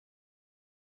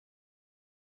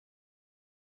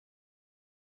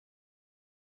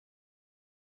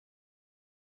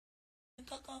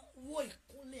nǹkan kan wo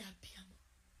ìkúnlẹ̀ abiyamọ.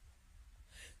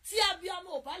 Tí abiyamọ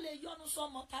ò bá lè yọ́nú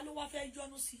sọ́mọ, ta ló wá fẹ́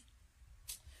yọ́nú sí?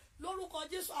 Lórúkọ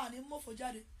Jésù àní mọ́fò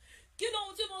jáde. Kí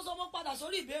lóhun tí mo sọ mọ́ padà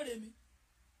sórí ìbéèrè mi?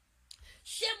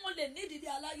 Ṣé mo lè ní ìdílé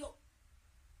aláyọ̀?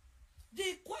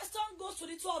 The question goes to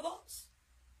the two of us.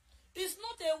 It's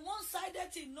not a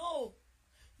one-sided thing, no.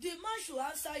 The man should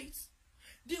answer it.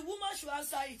 The woman should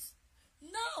answer it.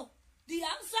 Now, the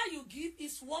answer you give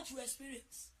is what you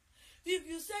experience. If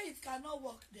you say it cannot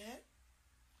work, then.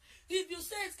 If you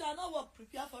say it cannot work,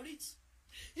 prepare for it.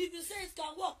 If you say it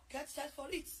can work, get set for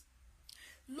it.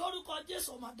 Lórúkọ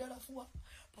Jésù máa dára fún wa.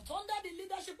 But under the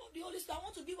leadership of the Holy Spirit, I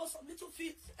want to give us some little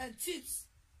feats and tips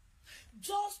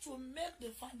just to make the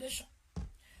foundation.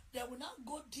 Then we now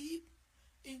go deep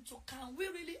into, can we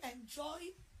really enjoy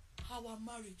our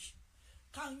marriage?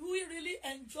 Can we really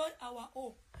enjoy our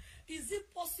home? Is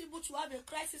it possible to have a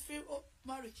crisis-free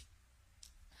marriage?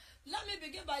 Let me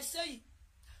begin by saying,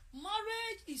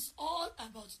 marriage is all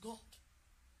about God.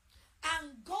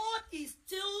 And God is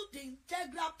still the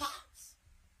integral part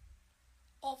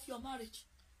of your marriage.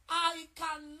 I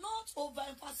cannot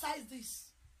overemphasize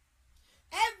this.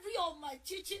 Every of my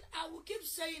teaching, I will keep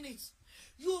saying it.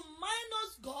 You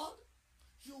minus God,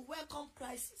 you welcome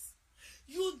crisis.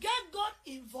 You get God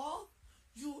involved,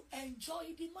 you enjoy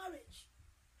the marriage.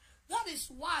 That is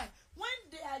why when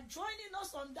they are joining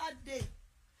us on that day,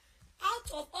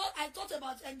 out of all, I talked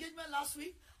about engagement last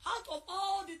week, out of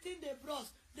all the things they brought,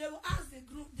 they will ask the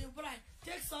group, the bride,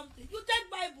 take something. You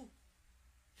take Bible.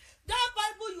 That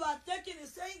Bible you are taking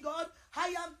is saying, God, I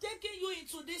am taking you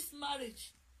into this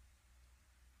marriage.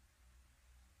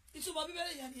 It's about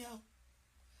Bíbélì yẹn ni ẹ.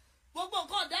 Gbogbo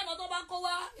nǹkan dáná tó bá kó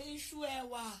wá iṣu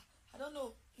ẹ̀wà, I don't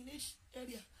know, in each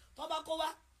area. Tó bá kó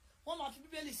wá, wọ́n máa fi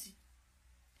Bíbélì sí.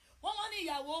 Wọ́n wá ní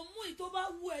ìyàwó mú ì tó bá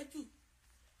wù ẹ́ jù.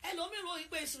 Ẹlòmíràn ròyìn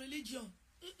pé it's religion.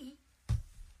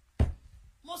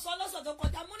 Mo sọ lọ́sọ̀ tó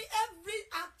kọjá, mo ní every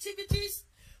activities,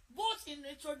 both in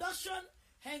introduction,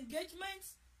 engagement,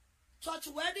 church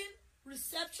wedding,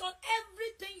 reception,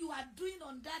 everything you are doing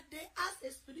on that day has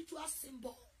a spiritual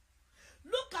symbol.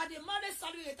 Look at the marriage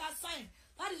certificate as sign.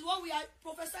 That is what we are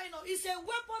prophesying on. It's a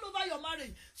weapon over your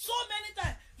marriage. So many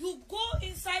times, you go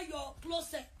inside your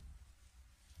closet.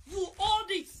 You hold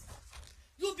it.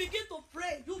 You begin to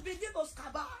pray. You begin to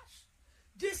scabash.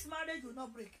 This marriage will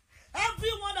not break.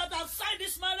 Everyone that has signed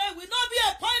this marriage will not be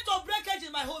a point of breakage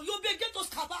in my home. You begin to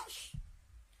scabash.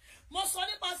 Mo sọ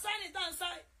nípa sign it and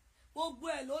sign. Gbogbo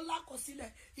ẹ̀ ló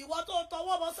lákọsílẹ̀. Ìwọ tó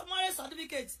tọwọ́ bọ marriage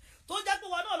certificate tó jẹ́ pé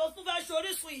wọn náà ló tún fẹ́ ṣe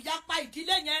orísun ìyapa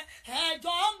ìdílé yẹn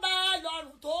ẹjọ́ ń bá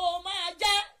lọ́rùn tó máa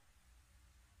jẹ́.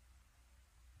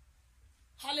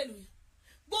 Hallelujah.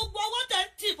 Gbogbo ọwọ́ tẹ̀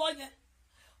ń tìbọn yẹn,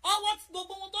 ọwọ́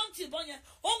gbogbo ohun tó ń tìbọn yẹn,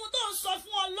 ohun tó ń sọ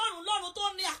fún Ọlọ́run lọ́run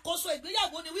tó ní àkóso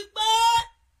ìgbéyàwó ni wípé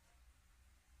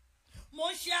mo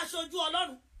ń ṣe aṣojú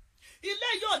Ọlọ́run. Ilé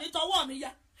yóò ní tọwọ́ mi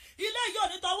ya, ilé yóò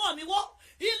ní tọwọ́ mi wọ́,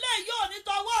 ilé yóò ní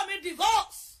tọwọ́ mi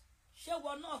divorce. Ṣé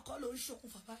wọn náà kọ́ ló ń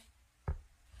ṣokùnfà báyìí?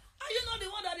 Are you not the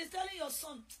one that is telling your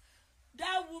son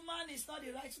that woman is not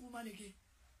the right woman again?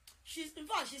 In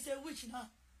fact, she's a witch now.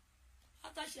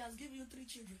 After she has given you 3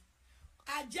 children.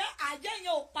 Àjẹ́ yẹn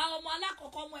ò pa ọmọ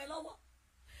alákọ̀ọ́kọ́ ọmọ ẹ lọ́wọ́.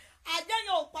 Àjẹ́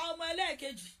yẹn ò pa ọmọ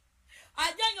ẹlẹ́ẹ̀kejì.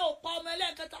 Àjẹ́ yẹn ò pa ọmọ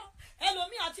ẹlẹ́ẹ̀kẹta.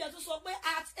 Ẹlòmíì àti ẹ̀tún sọ pé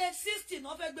at age 60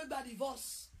 náà fẹ́ gbégbá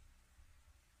divorce.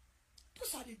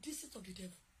 Those are the deceits of the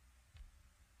devil.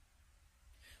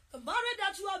 The marriage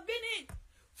that you have been in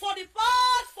for the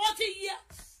past 40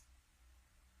 years.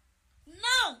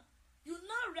 Now, you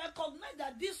now recognize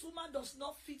that this woman does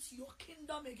not fit your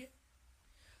kingdom again.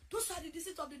 Those are the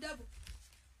deceits of the devil.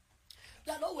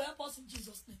 The Lord will help us in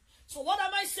Jesus' name. So what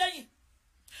am I saying?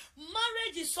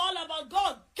 Marriage is all about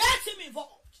God. Get him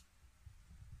involved.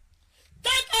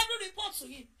 Take every report to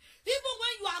him. Even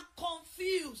when you are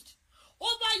confused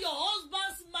over your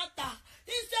husband's matter,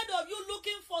 instead of you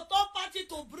looking for third party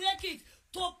to break it,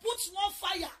 to put more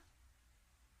fire,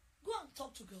 go and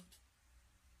talk to God.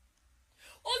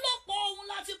 Ọlọ́pọ̀ ohun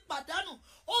láti pàdánù,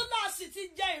 ó láti ti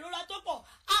jẹ́ ìrora tó pọ̀.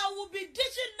 I will be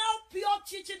teaching now pure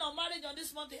teaching on marriage on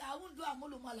this Monday. I won't do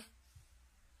amúlùmálà.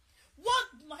 What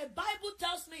my Bible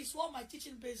tells me is what my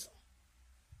teaching based on.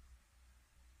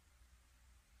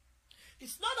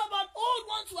 It's not about all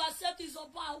want to accept, it's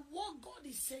about what God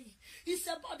is saying. It's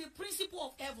about the principle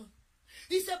of heaven.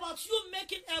 It's about you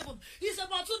making heaven. It's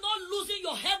about you not losing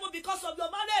your heaven because of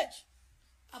your marriage.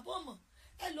 Abomo,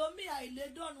 ẹlòmíì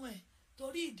àìlédọ́nu ẹ̀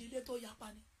torí ìdílé tó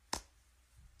yapa ni.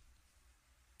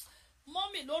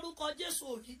 Mọ́mì lórúkọ Jésù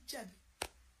ò ní jẹ̀bi.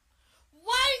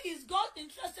 Why is God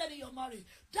interested in your marriage?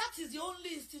 That is the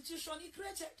only institution he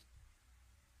created.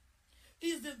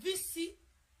 He is the VC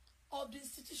of the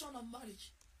institution of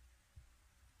marriage.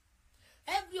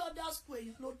 every other school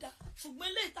èèyàn ló dá ṣùgbọ́n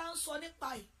eléyìí tá ń sọ nípa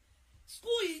ẹ̀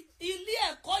school ilé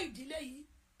ẹ̀kọ́ ìdílé yìí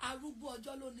arúgbó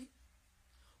ọjọ́ ló ní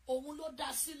òun ló dá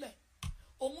sílẹ̀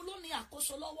òun ló ní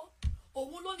àkóso lọ́wọ́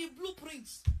òun ló ní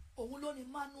blueprints òun ló ní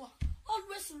manual.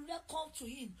 Always come to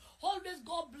him. Always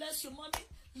God bless you, mommy.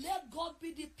 Let God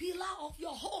be the pillar of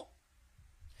your home.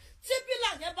 Tí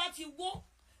pillar yẹn bá ti wó,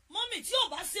 mommy tí ò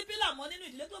bá sí pillar mọ́ nínú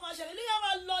ìdílé tó máa ṣẹlẹ̀ ilé yẹn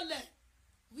máa lọlẹ̀.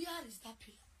 Where is that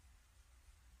pillar?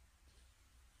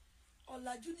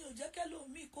 Ọ̀làjú ni ò jẹ́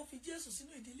kẹ́lòmíì kó fi Jésù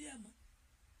sínú ìdílé ẹ̀ mọ́.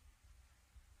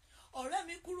 Ọ̀rẹ́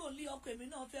mi kúrò lé ọkọ èmi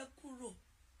náà fẹ́ kúrò.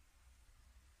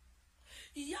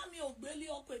 Ìyá mi ò gbé lé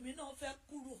ọkọ èmi náà fẹ́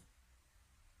kúrò.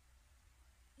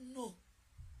 No.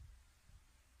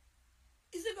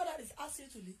 Is it God that is asking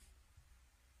you to leave?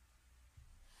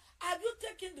 Have you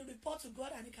taken the report to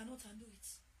God and He cannot handle it?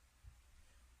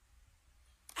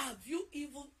 Have you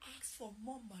even asked for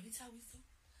more marital wisdom?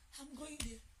 I'm going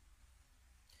there.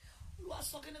 You are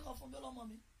sucking it off from your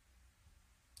mommy.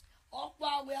 Ọ̀pọ̀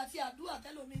àwẹ̀ àti àdúrà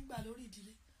tẹ́lómi ń gbà lórí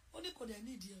ìdílé. Ó ní kò dẹ̀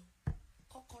ní ìdí ẹ̀ o.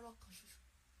 Kọ́kọ́rọ́ kan ṣoṣo.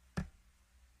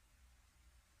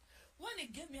 When He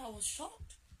gave me, I was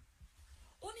shocked.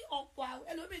 Ó ní ọ̀pọ̀ àwẹ̀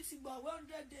ẹlòmíì ti gba àwẹ̀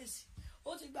 100 days.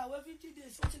 Ó ti gba àwẹ̀ 50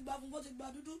 days. Ó ti gba funfun, ó ti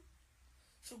gba dúdú.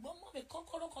 Ṣùgbọ́n mọ́ mi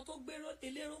kọ́kọ́rọ́ kan tó gbé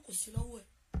elérò kò sí lọ́wọ́ ẹ̀.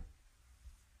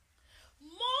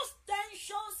 Most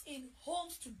tensions in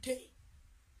homes today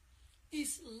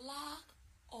is lack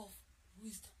of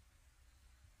wisdom.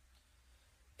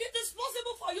 It is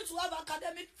possible for you to have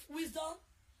academic wisdom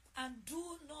and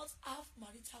do not have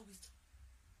marital wisdom.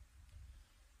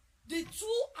 The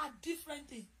two are different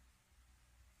things.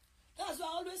 That's why I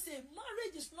always say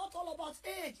marriage is not all about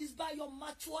age. It's by your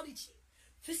maturity.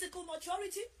 Physical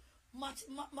maturity,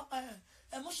 emotional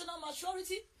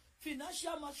maturity,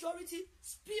 financial maturity,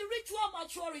 spiritual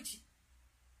maturity.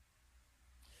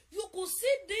 You could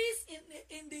see this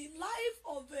in the life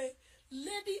of a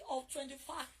lady of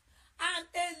 25 and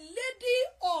a lady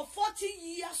of 40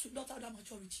 years will not have that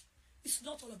maturity. It's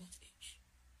not all about age.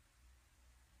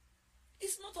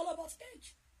 It's not all about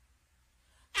age.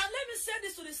 And let me say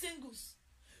this to the singles.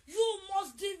 You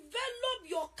must develop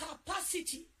your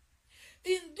capacity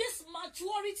in this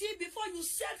maturity before you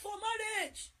set for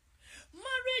marriage.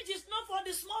 Marriage is not for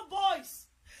the small boys.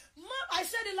 I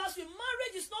said it last week.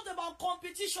 Marriage is not about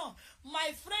competition.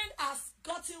 My friend has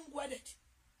gotten wedded.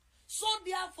 So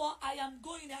therefore, I am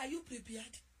going. Are you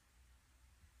prepared?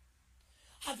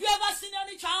 Have you ever seen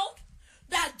any child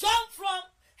that jumped from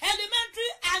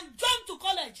elementary and jumped to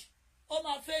college? Oh,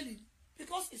 my failing.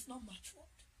 Because it's not matured.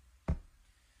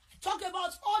 I talk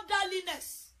about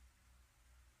orderliness.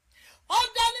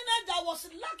 Orderliness that was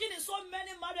lacking in so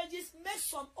many marriages makes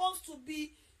some homes to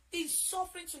be in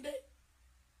suffering today.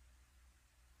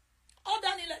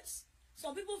 Orderliness.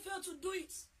 Some people fail to do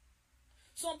it.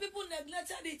 Some people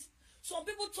neglected it. Some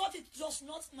people thought it does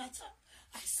not matter.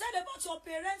 I said about your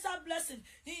parental blessing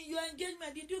in your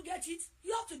engagement. Did you get it?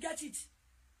 You have to get it.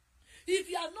 If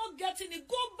you are not getting it,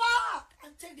 go back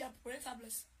and take their parental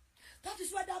blessing. That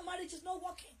is why that marriage is not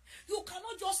working. You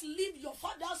cannot just leave your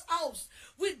father's house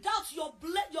without your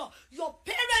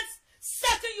parents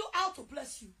setting you out to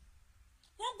bless you.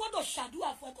 One God of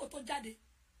Shadua for Koto Jade.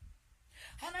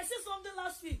 And I said something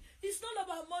last week. It's not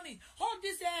about money. All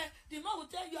this, the man will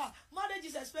tell you, marriage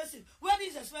is expensive, wedding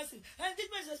is expensive,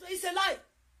 engagement is expensive. It's a lie.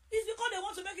 It's because they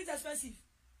want to make it expensive.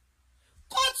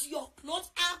 Cut your clothes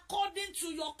according to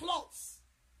your clothes.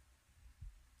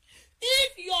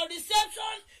 If your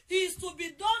reception is to be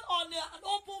done on an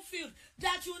open field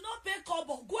that you will not pay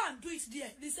cover, go and do it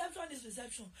there. Reception is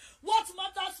reception. What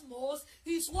matters most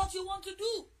is what you want to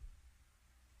do.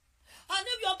 And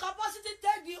if your capacity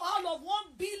take the all of 1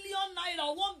 billion naira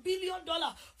or $1 billion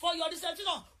for your reception,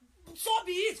 so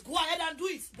be it. Go ahead and do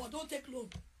it. But don't take loan.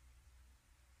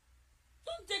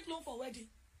 Don't take loan for wedding.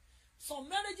 Some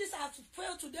marriages have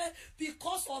failed today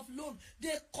because of loan.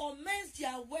 They commence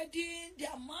their wedding,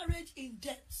 their marriage in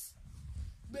debt.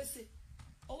 Gbèsè.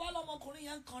 Ọwọ́ lọmọkùnrin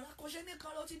yẹn ń kanra. Kò ṣe ní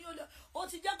kanra. Ó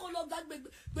ti jẹ́ kó lọ gba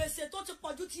gbèsè tó ti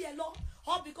pọ̀jù tiẹ̀ lọ.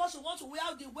 All because you want to wear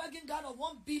out the wedding gown of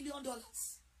 $1 billion.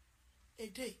 A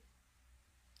day.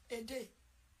 A day.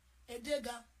 A day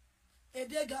gown. A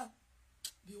day gown.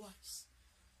 Be wise.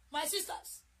 My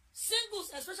sisters,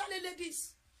 singles, especially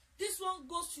ladies, this one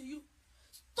goes to you.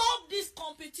 Stop this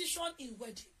competition in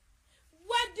wedding.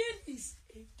 Wedding is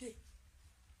a day.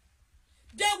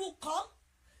 They will come,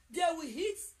 they will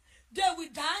eat, they will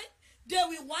dine, they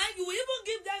will wine. You will even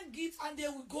give them gifts and they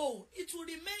will go. It will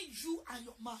remain you and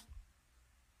your man.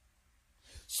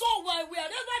 So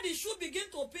wherever the shoe begin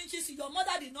to pinch, your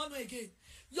mother did not know again.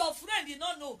 Your friend did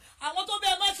not know. I want to be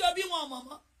a match your be one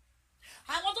mama.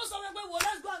 Àwọn tó sọ pé well,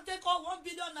 let's go and take all 1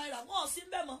 billion naira. Wọ́n sí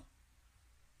mbẹ̀ mọ́.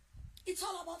 It's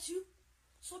all about you.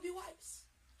 So be wise.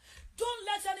 Don't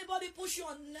let anybody push you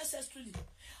unnecessarily.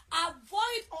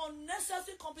 Avoid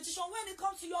unnecessary competition when it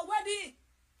comes to your wedding.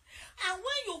 And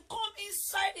when you come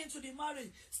inside into the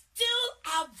marriage, still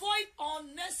avoid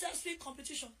unnecessary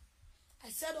competition. I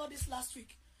said all this last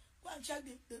week. Go and check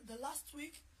the last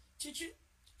week teaching.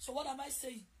 So what am I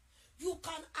saying? You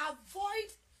can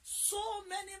avoid so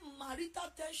many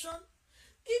marital tension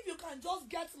if you can just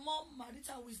get more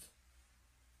marital wisdom.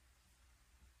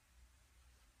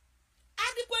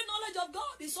 Adequate knowledge of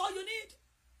God is all you need.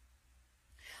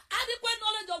 Adequate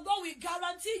knowledge of God will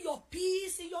guarantee your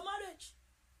peace in your marriage.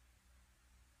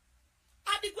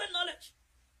 Adequate knowledge.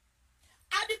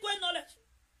 Adequate knowledge.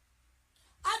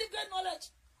 Adequate knowledge.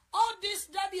 All this,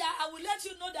 Daddy, I will let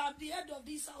you know that I'm the head of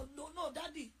this house. No,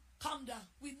 Daddy, calm down.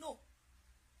 We know.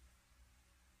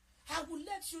 I will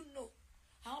let you know.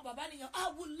 I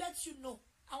will let you know.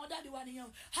 I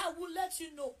will let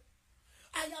you know.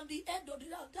 I am the head of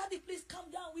the house. Daddy, please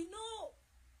calm down. We know.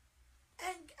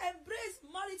 And embrace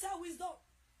marital wisdom.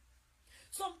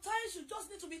 Sometimes you just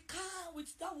need to be calm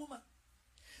with that woman.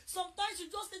 Sometimes you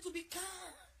just need to be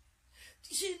calm.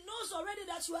 She knows already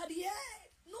that you are the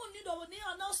head. No need of any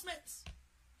announcements.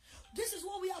 This is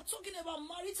what we are talking about,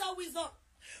 marital wisdom.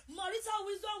 Marital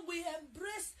wisdom we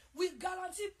embrace, we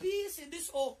guarantee peace in this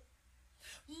home.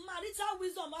 Marital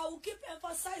wisdom, I will keep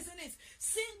emphasizing it.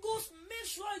 Singles, make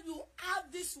sure you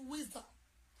have this wisdom.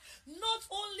 Not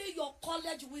only your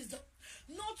college wisdom,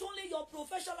 not only your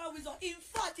professional wisdom. In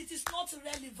fact, it is not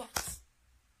relevant.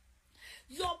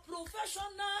 Your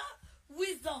professional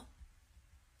wisdom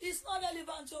is not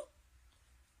relevant. So,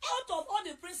 out of all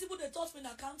the principles they taught me in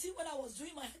accounting when I was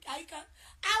doing my ICANN,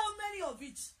 how many of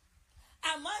it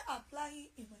am I applying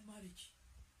in my marriage?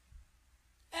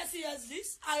 SES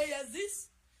this, IAS this?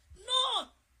 None.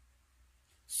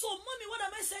 So, mommy, what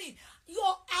am I saying?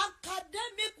 Your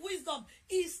academic wisdom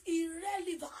is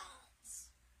irrelevant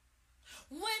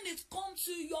when it comes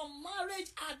to your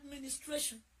marriage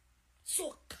administration.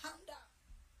 So, calm down.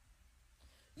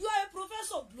 You are a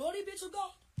professor, glory be to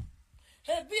God.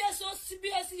 A BSO,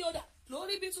 CBSE holder,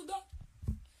 glory be to God.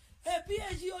 A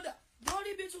PhD holder,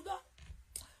 glory be to God.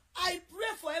 I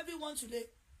pray for everyone today.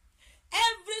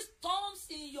 Every storms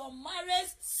in your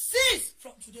marriage cease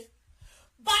from today.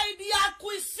 By the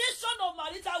acquisition of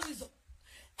marital wisdom.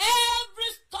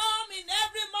 Every storm in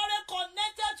every marriage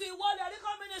connected to a World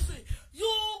Radical Ministry,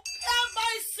 you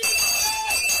hereby cease.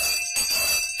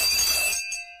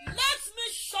 Let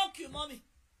me shock you, mommy.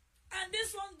 And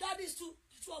this one, that is to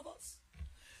the two of us.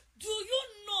 Do you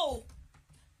know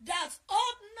that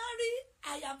ordinary,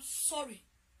 I am sorry.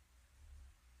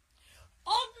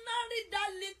 Ordinary,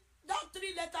 that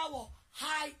 3-letter word,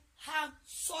 I am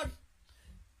sorry.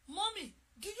 Mommy,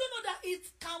 do you know that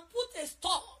it can put a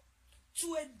stop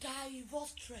to a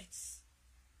divorce threat?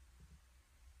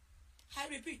 I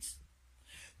repeat.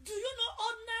 Do you know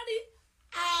ordinary,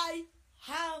 I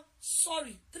am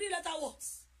sorry. 3-letter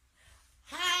words.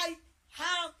 I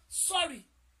am sorry.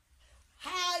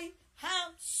 I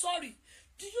am sorry.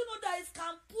 Do you know that it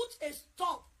can put a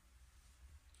stop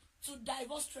to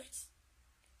divorce threats?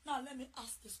 Now let me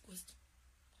ask this question.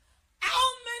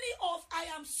 How many of I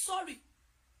am sorry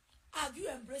have you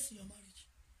embraced in your marriage?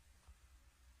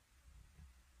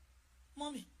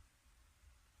 Mommy,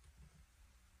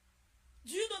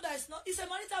 do you know that it's a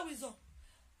marital wisdom?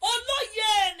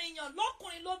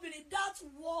 That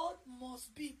word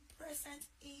must be present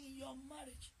in your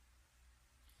marriage.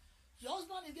 Your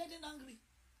husband is getting angry.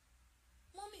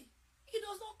 Mommy, it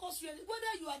does not cost you anything.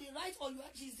 Whether you are the right or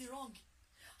he's the wrong.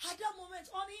 At that moment,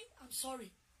 honey, I'm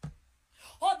sorry.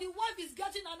 Or the wife is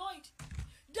getting annoyed.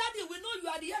 Daddy, we know you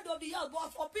are the head of the house,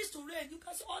 but for peace to reign, you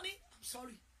can say, honey, I'm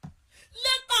sorry.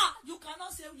 Later, you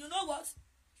cannot say, you know what?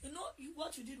 You know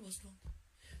what you did was wrong.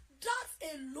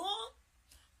 That alone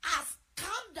has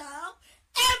calmed down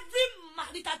every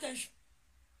marital tension.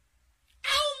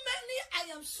 How many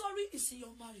I am sorry is in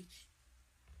your marriage?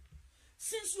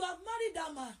 Since you have married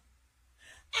that man,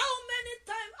 how many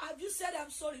times have you said I'm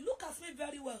sorry? Look at me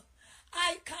very well.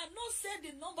 I cannot say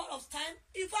the number of times.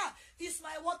 In fact, it's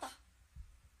my water.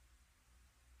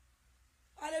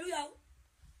 Hallelujah.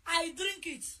 I drink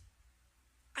it.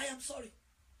 I am sorry.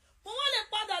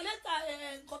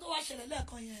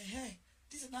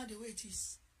 This is not the way it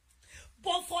is.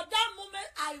 But for that moment,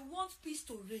 I want peace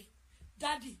to reign.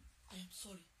 Daddy, I am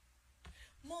sorry.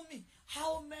 Mommy,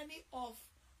 how many of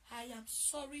I am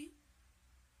sorry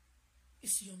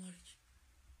is your marriage?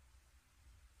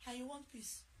 And you want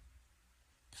peace?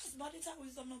 That's marital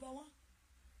wisdom number one.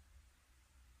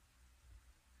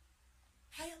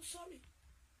 I am sorry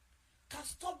can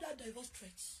stop that divorce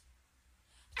threat.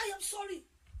 I am sorry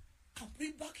can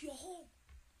bring back your home.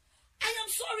 I am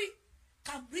sorry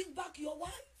can bring back your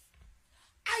wife.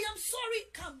 I am sorry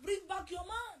can bring back your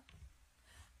man.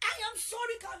 I am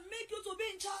sorry can make you to be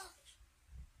in charge.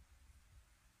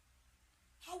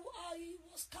 I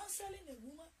was counseling a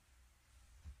woman.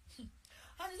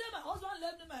 And he said, my husband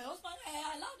left me. My husband,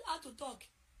 I allowed her to talk.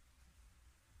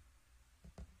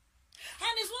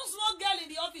 And it's one small girl in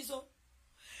the office. Oh,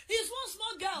 he's one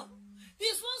small girl.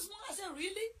 He's one small. I said,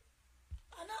 really?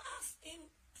 And I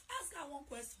asked her one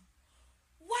question.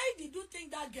 Why did you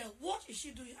think that girl? What is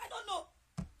she doing? I don't know.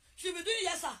 She'll be doing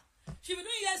yes, sir. She'll be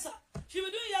doing yes, sir. She'll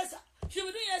be doing yes, sir. She'll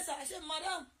be doing yes, sir. I said,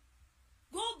 madam,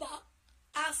 go back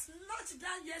and snatch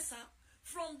that yes, sir,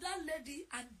 from that lady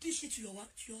and dish it to your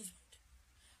husband.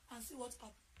 And see what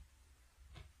happens.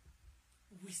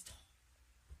 Wisdom.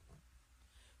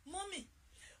 Mommy,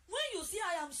 when you say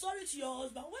I am sorry to your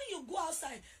husband, when you go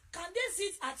outside, can they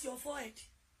sit at your forehead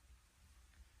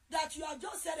that you have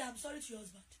just said I am sorry to your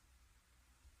husband?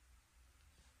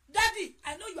 Daddy,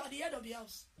 I know you are the head of the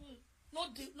house. No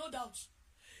doubt.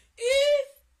 If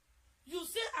you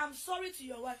say I'm sorry to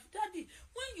your wife, Daddy,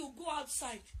 when you go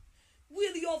outside,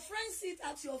 will your friends sit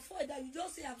at your forehead that you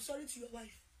just say I'm sorry to your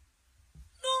wife?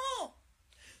 No.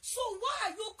 So why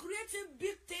are you creating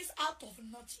big things out of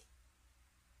nothing?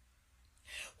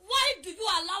 Why do you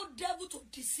allow devil to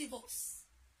deceive us?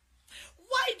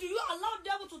 Why do you allow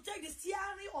devil to take the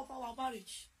steering of our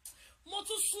marriage?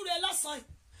 Motu sure lásán.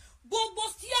 Gbogbo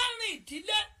steering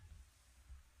ìdílé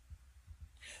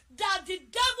that the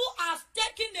devil has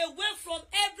taken away from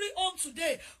every home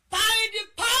today, by the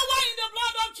power in the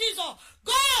blood of Jesus,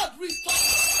 God restore.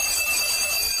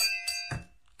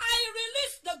 I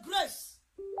release the grace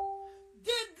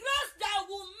that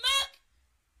will make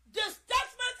the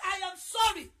statement I am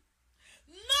sorry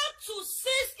not to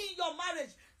cease in your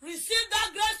marriage. Receive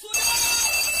that grace today.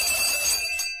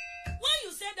 When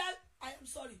you say that I am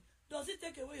sorry, does it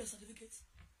take away your certificate?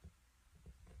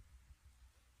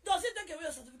 Does it take away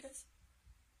your certificate?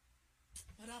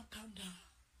 Madam, calm down.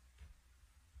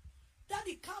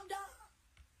 Daddy, calm down.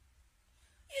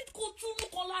 It could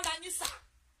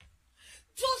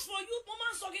just for you,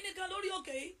 Mama,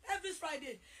 okay, every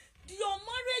Friday. Your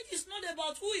marriage is not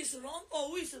about who is wrong or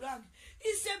who is wrong.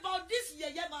 It's about this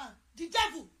man, the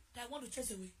devil, that I want to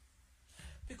chase away.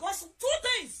 Because two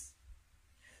things.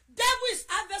 Devil is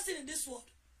harvesting in this world.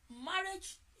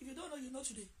 Marriage, if you don't know, you know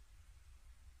today.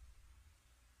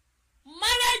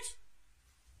 Marriage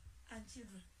and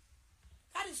children.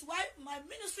 That is why my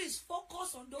ministry is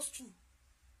focused on those two.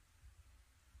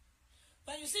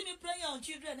 When you see me praying on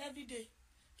children every day,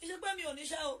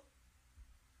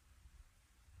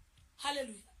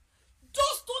 hallelujah.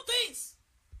 Those two things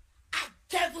are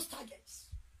devil's targets.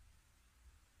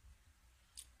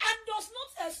 And does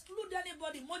not exclude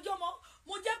anybody. Moje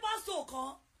pastor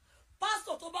kan.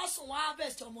 Pastor tó bá sùn wá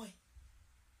harvest ọmọ ẹ̀.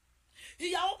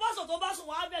 Ìyàwó pastor tó bá sùn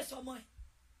wá harvest ọmọ ẹ̀.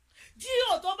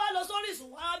 Jíò tó bá lọ sórí sùn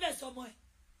wá harvest ọmọ ẹ̀.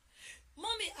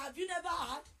 Mommy, have you never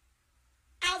heard?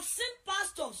 I've seen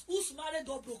pastors whose marriage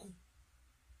got broken.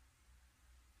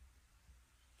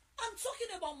 I'm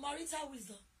talking about marital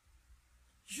wisdom.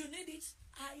 You need it,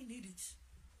 I need it.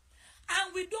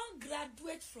 And we don't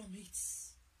graduate from it.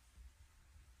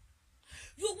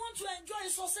 You want to enjoy a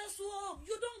successful home.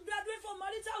 You don't graduate from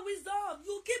marital wisdom.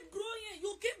 You keep growing.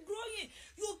 You keep growing.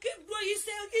 You keep growing.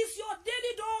 It's your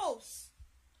daily dose.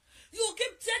 You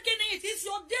keep taking it. It's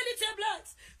your daily tablet.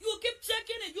 You keep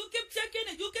taking it. You keep taking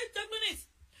it. You keep taking it.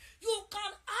 You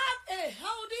can have a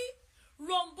healthy,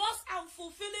 robust, and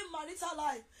fulfilling marital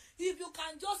life if you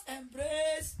can just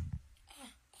embrace.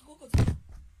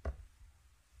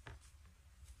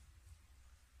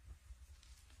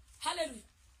 Hallelujah.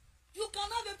 You can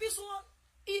have a peaceful one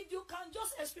if you can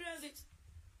just experience it.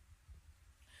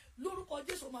 Lórúkọ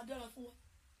Jésù máa dára fún wa.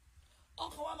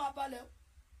 Ọkàn wa máa balẹ̀ o.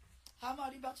 A máa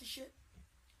rí bá ti ṣe.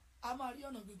 A máa rí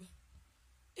ọ̀nà gbígbà.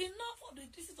 Enough of the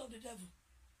deceit of the devil.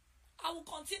 I will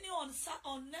continue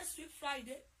on next week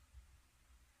Friday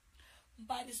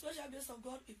by the special grace of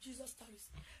God if Jesus tarries.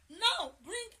 Now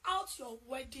bring out your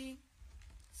wedding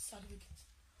certificate.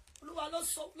 Olúwa ló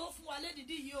fún wa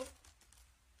lédìdí yìí o.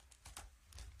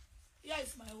 Here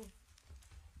is my own.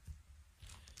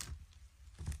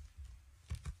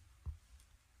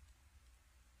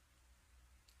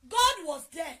 God was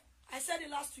there. I said it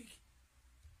last week.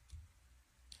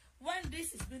 When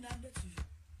this is being handed to you.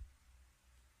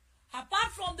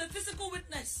 Apart from the physical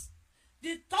witness,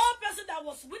 the third person that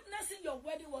was witnessing your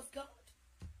wedding was God.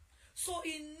 So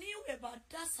he knew about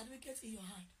that certificate in your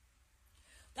hand.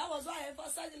 That was why I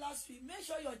emphasized last week. Make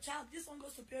sure your child, this one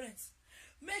goes to parents.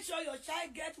 Make sure your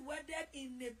child gets wedded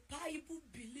in a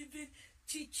Bible-believing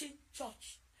teaching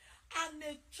church. And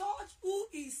a church who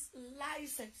is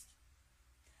licensed.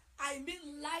 I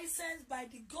mean licensed by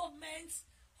the government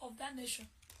of that nation.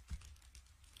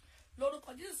 Lord,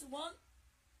 this is one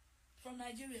from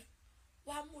Nigeria.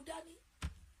 Wamudani.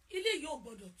 Ile yo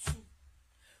bodo too.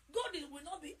 God will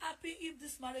not be happy if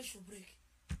this marriage should break.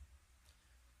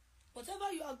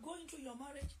 Whatever you are going through your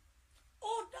marriage,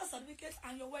 hold that certificate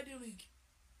and your wedding ring.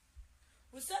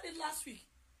 We said it last week.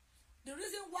 The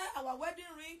reason why our wedding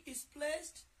ring is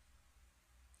placed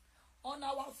on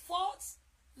our fourth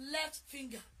left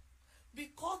finger,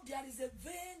 because there is a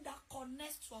vein that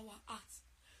connects to our heart.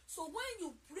 So when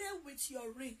you pray with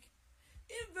your ring,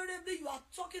 invariably you are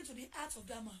talking to the heart of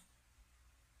that man.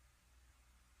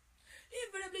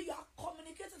 Invariably you are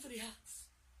communicating to the heart.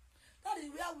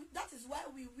 That is why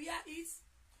we wear it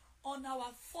on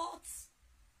our fourth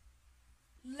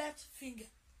left finger.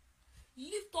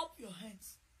 Lift up your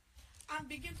hands and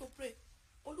begin to pray.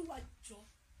 Olúwa jọ̀ọ́,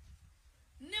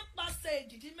 nípasẹ̀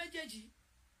ìdìdí méjèèjì.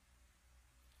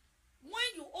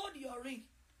 When you hold your ring,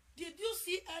 did you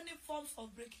see any forms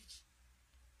of breakage?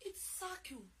 It's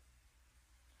circle.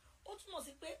 Ó túmọ̀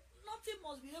sí pé nothing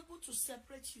must be able to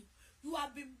separate you. You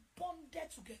have been bonded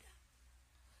together.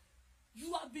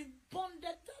 You have been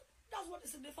bonded. That's what it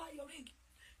signifies, your ring.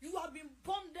 You have been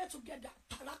bonded together.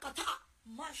 Tarakata,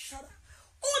 mashara.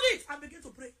 Hold it and begin to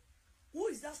pray. Who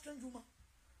is that strange woman?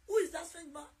 Who is that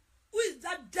strange man? Who is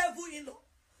that devil in-law?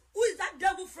 Who is that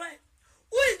devil friend?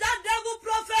 Who is that devil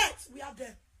prophet? We have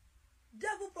them.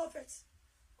 Devil prophets.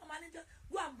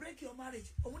 Go and break your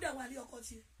marriage.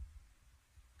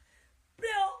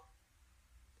 Pray.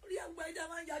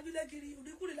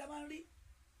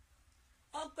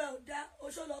 Ọpẹ́ ọ̀dá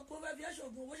oṣooṣù kó fẹ́ fi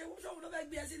ẹ̀ṣọ̀gùn oṣooṣù ló fẹ́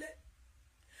gbé ẹ sílẹ̀.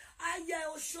 Ayé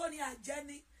oṣó ni àjẹ́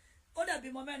ni ó dẹ̀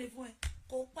bímọ mẹ́rin fún ẹ.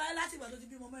 Kò pa ẹ́ láti ìgbà tó ti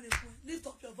bímọ mẹ́rin fún ẹ. Lift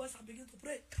up your voice and begin to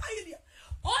pray.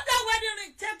 Hold that wedding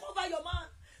ring. Take over your man.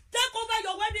 Take over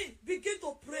your wedding. Begin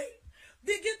to pray.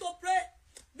 Begin to pray.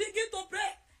 Begin to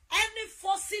pray. Any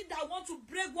forces that want to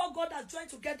break what God has joined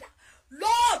together,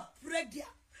 Lord, break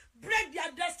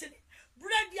their destiny.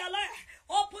 Break their life.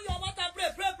 Open your mouth and pray.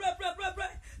 Pray, pray, pray, pray,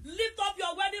 pray. Lift up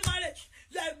your wedding marriage.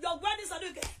 Your wedding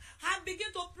certificate. And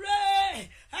begin to pray.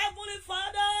 Heavenly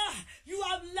Father, you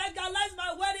have legalized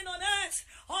my wedding on earth,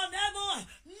 on heaven.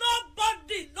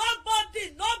 Nobody,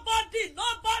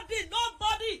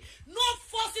 no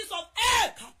forces of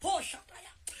air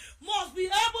must be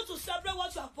able to separate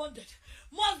what you have bonded.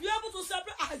 Must be able to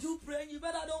separate. Are you praying? You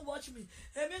better don't watch me.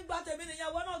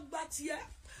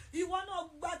 Ìwọ náà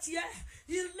gbà tiẹ̀.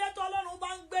 Ilé tọ́lọ́run bá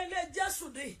ń gbé ilé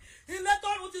Jésù dé. Ilé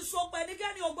tọ́lọ́run ti sọ pé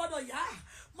ẹnikẹ́ni ò gbọdọ̀ yá.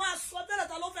 Máa sọ tẹ́lẹ̀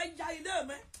ta ló fẹ́ ya ilé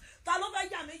mi. Ta ló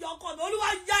fẹ́ yà mí yọ ọkọ mi. Olúwa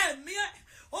ya ẹ̀mí ẹ̀.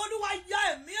 Olúwa ya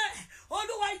ẹ̀mí ẹ̀.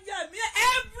 Olúwa ya ẹ̀mí ẹ̀.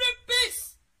 Every peace,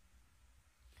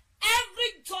 every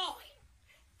joy,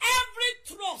 every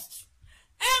trust,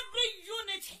 every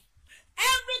unity,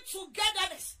 every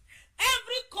togetherness,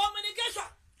 every communication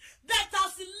that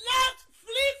has left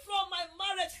flee from my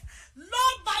marriage,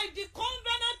 Lord, by the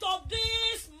covenant of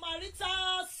this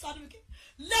marital certificate,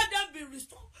 let them be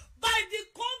restored. By the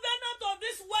covenant of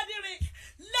this wedding ring,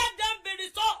 let them be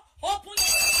restored. Open your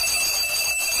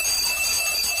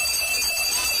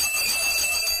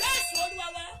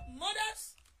mothers,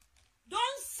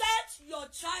 don't set your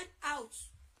child out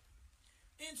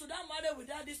into that marriage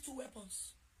without these two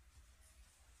weapons.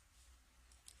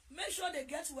 Make sure they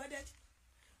get wedded.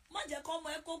 Má jẹ́ kó ọmọ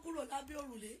ẹ kó kúrò lábẹ́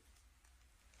òrùlé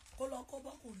kó lọ kó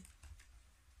bọ́kùnrin.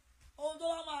 Ohun tó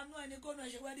wá máa nú ẹni kó nú ẹ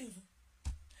ṣe wedding fún.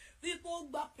 People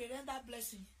gba parental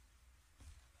blessing.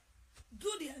 Do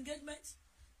the engagement.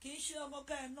 Kì í ṣe ọmọ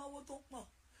ká ẹ náwó tó pọ̀.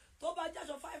 Tó bá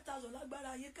jáṣọ 5,000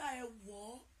 lágbára yín ká ẹ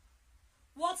wọ̀.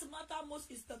 What matter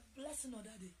most is the blessing of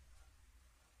that day.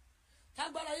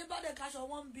 Tágbára yín bá dẹ̀ káṣọ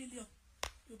 1 billion.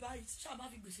 You buy it. Ṣáà má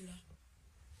fi gbèsè rà.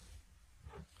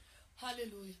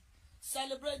 Hallelujah.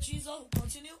 Celebrate Jesus. We'll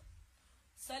continue.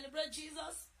 Celebrate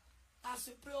Jesus as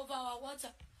we pray over our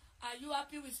water. Are you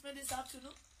happy with me this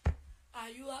afternoon? Are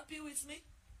you happy with me?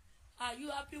 Are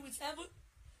you happy with heaven?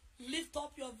 Lift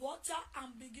up your water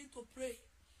and begin to pray.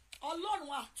 Ọlọ́run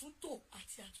àtúntò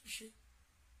àti àtúnṣe.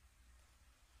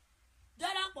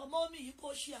 Darapọ̀ mọ́ mi yìí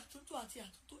kó ṣe àtúntò àti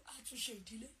àtúnṣe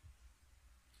ìdílé.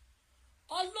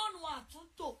 Ọlọ́run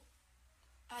àtúntò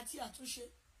àti àtúnṣe.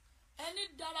 Ẹni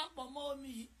darapọ̀ mọ́ mi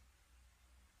yìí.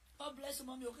 God bless you,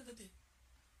 mommy. Okay, today.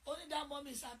 Only that mommy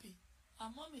is happy.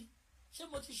 And mommy, ṣé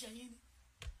mo ti ṣẹ̀yìn ni?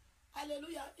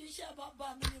 Hallelujah. Iṣẹ́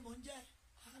bàbá mi ni mò ń jẹ́.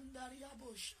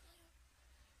 Andariabo ṣàlàyé.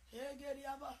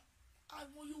 Egeriaba. and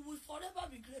you will forever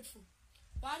be grateful.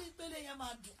 Wàá rí pé lè yẹn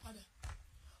máa dùn padà.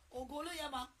 Ògo lè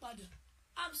yẹn máa padà.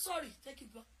 I'm sorry, take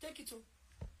it back, take it home.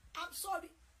 I'm sorry.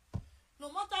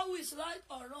 No matter who is right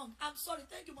or wrong, I'm sorry.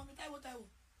 Thank you, Mommy Taiwo.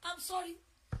 I'm sorry.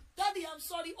 Daddy, I'm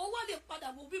sorry. Ó wá lè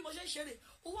padà wo bí mo ṣe ń ṣeré.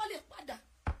 Ó wá lè padà.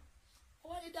 Ó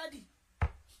wá ní daddy.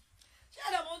 Ṣé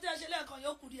ẹ̀rọ mọ̀ tí a ṣe lẹ́ẹ̀kan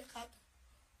yóò kú díẹ̀ káàtó?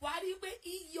 Wàá rí pé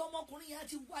iye ọmọkùnrin yẹn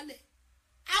ti wálẹ̀.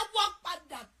 Á wá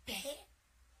padà bẹ́ẹ̀.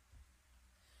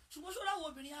 Ṣùgbọ́n ṣọ́ra wo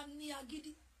obìnrin á ní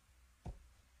agídí.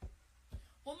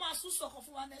 Mo máa sún sọ̀kan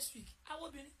fún wa next week. Àwọn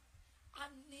obìnrin á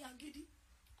ní agídí.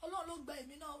 Ọlọ́run ló gba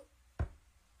èmi náà.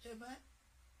 Amen.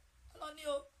 Ọlọ́run ni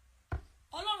o.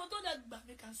 Ọlọ́run tó dẹ̀ gbà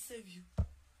mí can save you.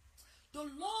 The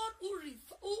Lord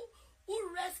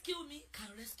who rescue me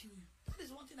can rescue you. That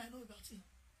is one thing I know about him.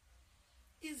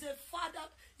 He's a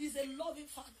father. He's a loving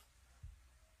father.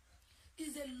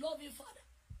 He's a loving father.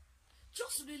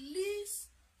 Just release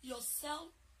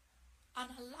yourself and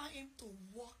allow him to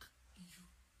work in you.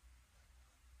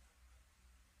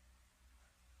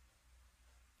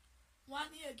 Wọ́n á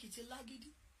ní Èkìtì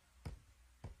lágídí.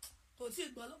 Kò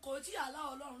tí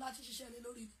allow Ọlọ́run láti ṣiṣẹ́ lé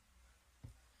lórí ni.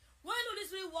 When Holy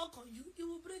Spirit work on you, it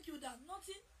will break you down.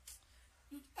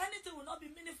 Anything will not be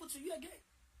meaningful to you again.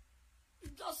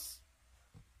 It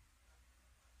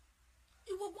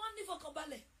will go on ní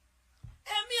fọkànbalẹ̀.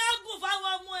 Ẹ̀mí àgùn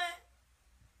fáwọn ọmọ ẹ.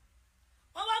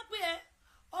 Wọ́n wá pè ẹ́.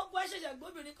 Ọgbọ́n ẹ̀ṣẹ̀ṣẹ̀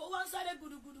gbóbìnrin kan wá ń sáré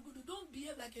gudugudugudu. Don't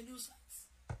behave like a nuisance.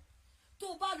 Tó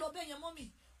o bá lọ bẹ́ẹ̀ yẹn mọ́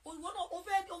mi, òyìnbó náà ó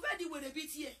fẹ́ di wèrè bíi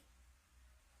tiẹ̀.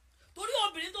 Torí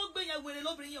obìnrin tó gbé yẹn wèrè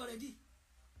lóbìnrin yẹn already.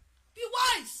 Be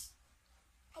wise.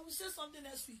 I will say something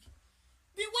next week.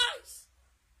 Be wise.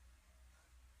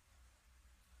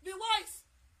 Be wise.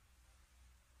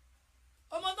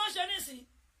 Ọmọ tó ń ṣe nísìn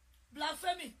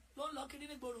blasphemy ló ń lọ kiri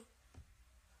nígboro.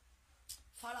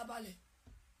 Farabalẹ̀.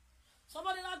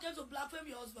 Somebody now came to blaspheme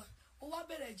your husband. Ó wá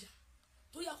bẹ̀rẹ̀ ìjà.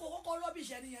 Tó yẹ kó kọ́kọ́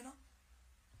rubbish ẹni yẹn náà.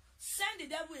 Send the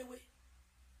devil away.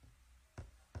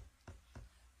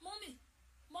 Mommy,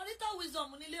 marital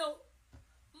wisdom nílé o.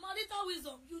 Marital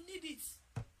wisdom, you need it.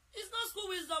 It's not school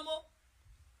wisdom. Oh.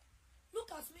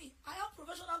 Look at me. I have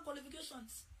professional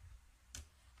qualifications.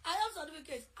 I have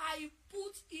certificates. I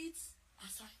put it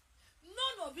aside.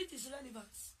 None of it is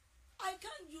relevant. I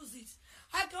can't use it.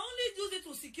 I can only use it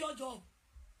to secure job.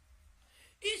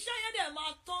 Iṣẹ́ yẹn dẹ̀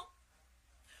máa tán.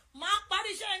 Máa parí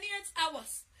iṣẹ́ ní 8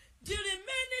 hours. The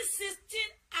remaining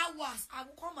 16 hours, I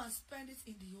will come and spend it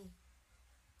in the home.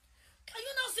 Can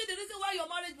you now see the reason why your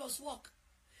marriage must work?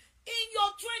 In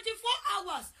your 24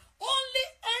 hours, only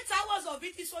 8 hours of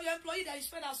it is for your employee that you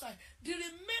spend outside. The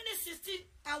remaining 16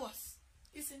 hours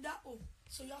is in that home.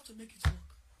 So you have to make it work.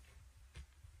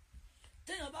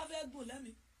 Téèyàn bá fẹ́ gùn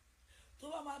lẹ́mìí, tó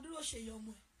bá máa dúró ṣe ìyá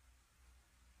ọmọ ẹ̀.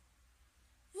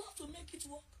 You have to make it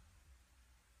work.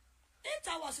 8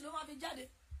 hours ló máa fi jáde.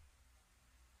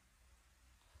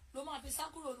 Ló máa fi sá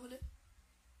kúrò nílé.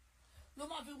 Ló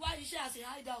máa fi wá iṣẹ́ as a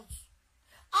hideout.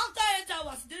 After 8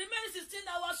 hours, the remaining 16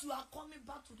 hours, you are coming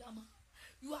back to that man.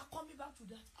 You are coming back to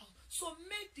that house. So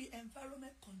make the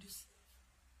environment conducive.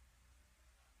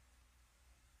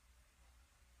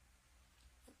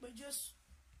 Pé Jésù.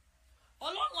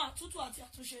 Ọlọ́run àtúntò àti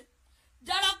àtúnṣe.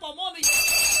 Darapọ̀ mọ́ mi.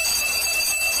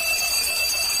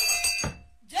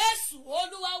 Jésù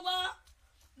Olúwa wá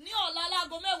ní ọ̀la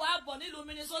láago 10 àbọ̀ nílùú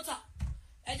Minnesota.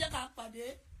 Ẹ jẹ́ ká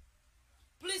pàdé.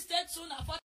 Please stay tuned.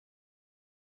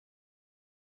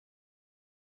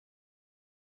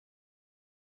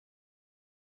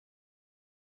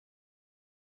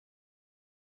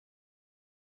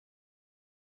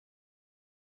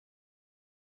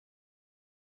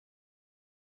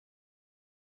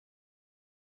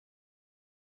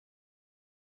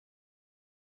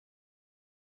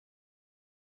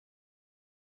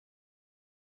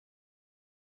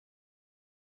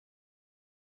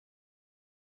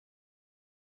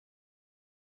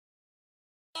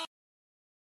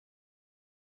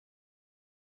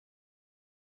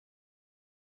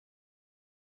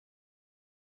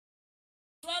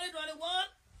 2021,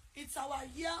 it's our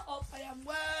year of I am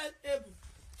well able.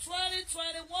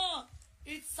 2021,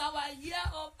 it's our year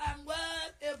of I am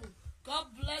well able. God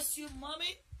bless you,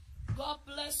 mommy. God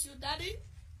bless you, daddy.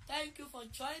 Thank you for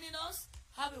joining us.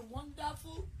 Have a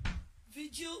wonderful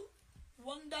vigil,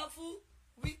 wonderful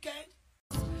weekend.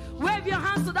 Wave your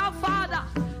hands to that Father.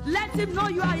 Let him know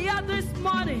you are here this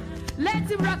morning. Let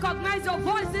him recognize your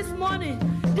voice this morning.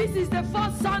 This is the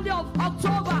first Sunday of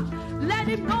October. Let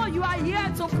him know you are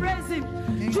here to praise him.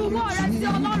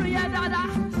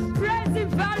 Praise him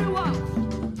very well.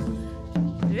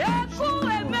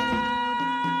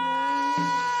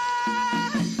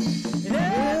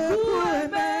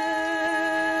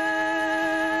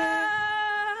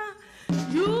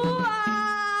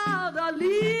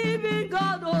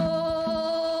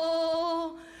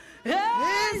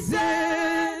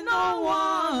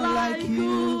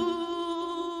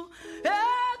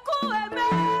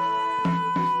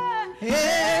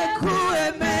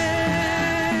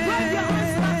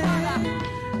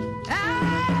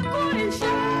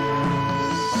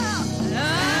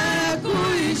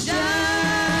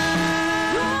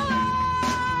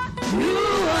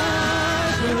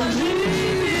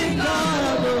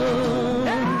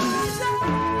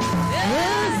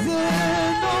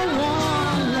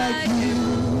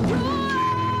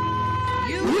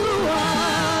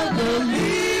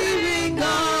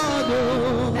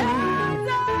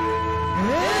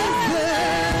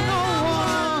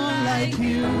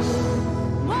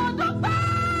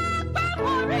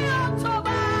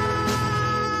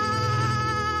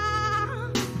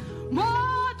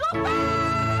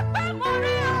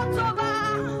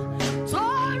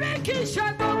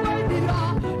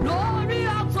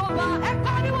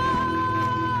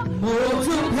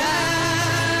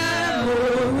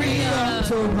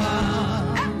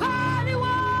 October.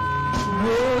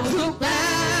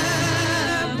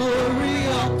 Glory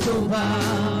October.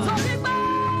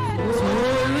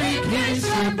 Glory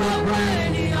Kingship of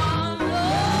Radiant.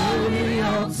 Glory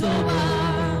October.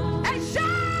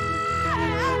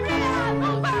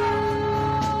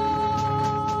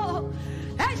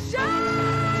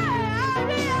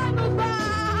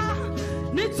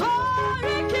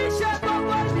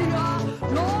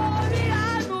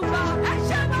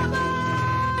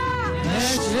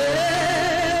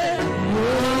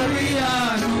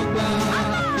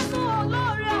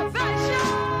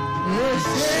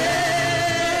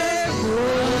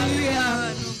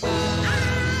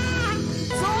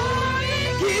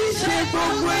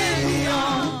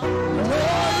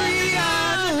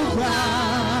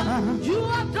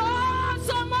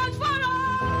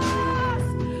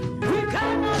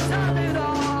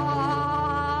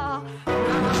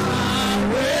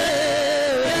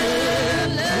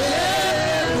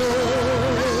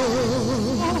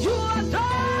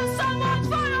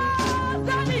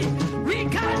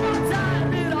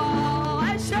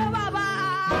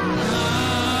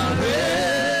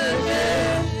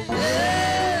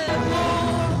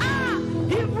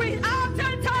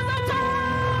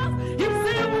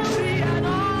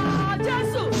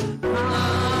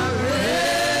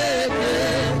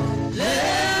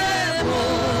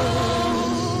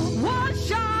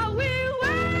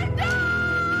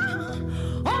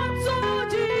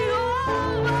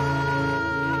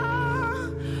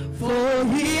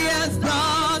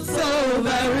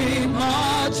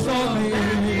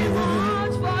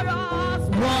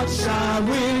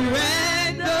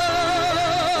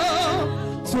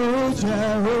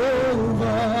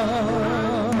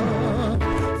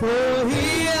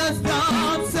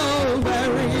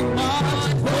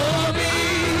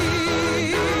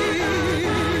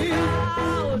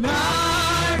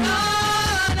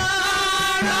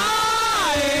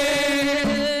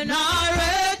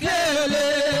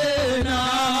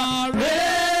 Re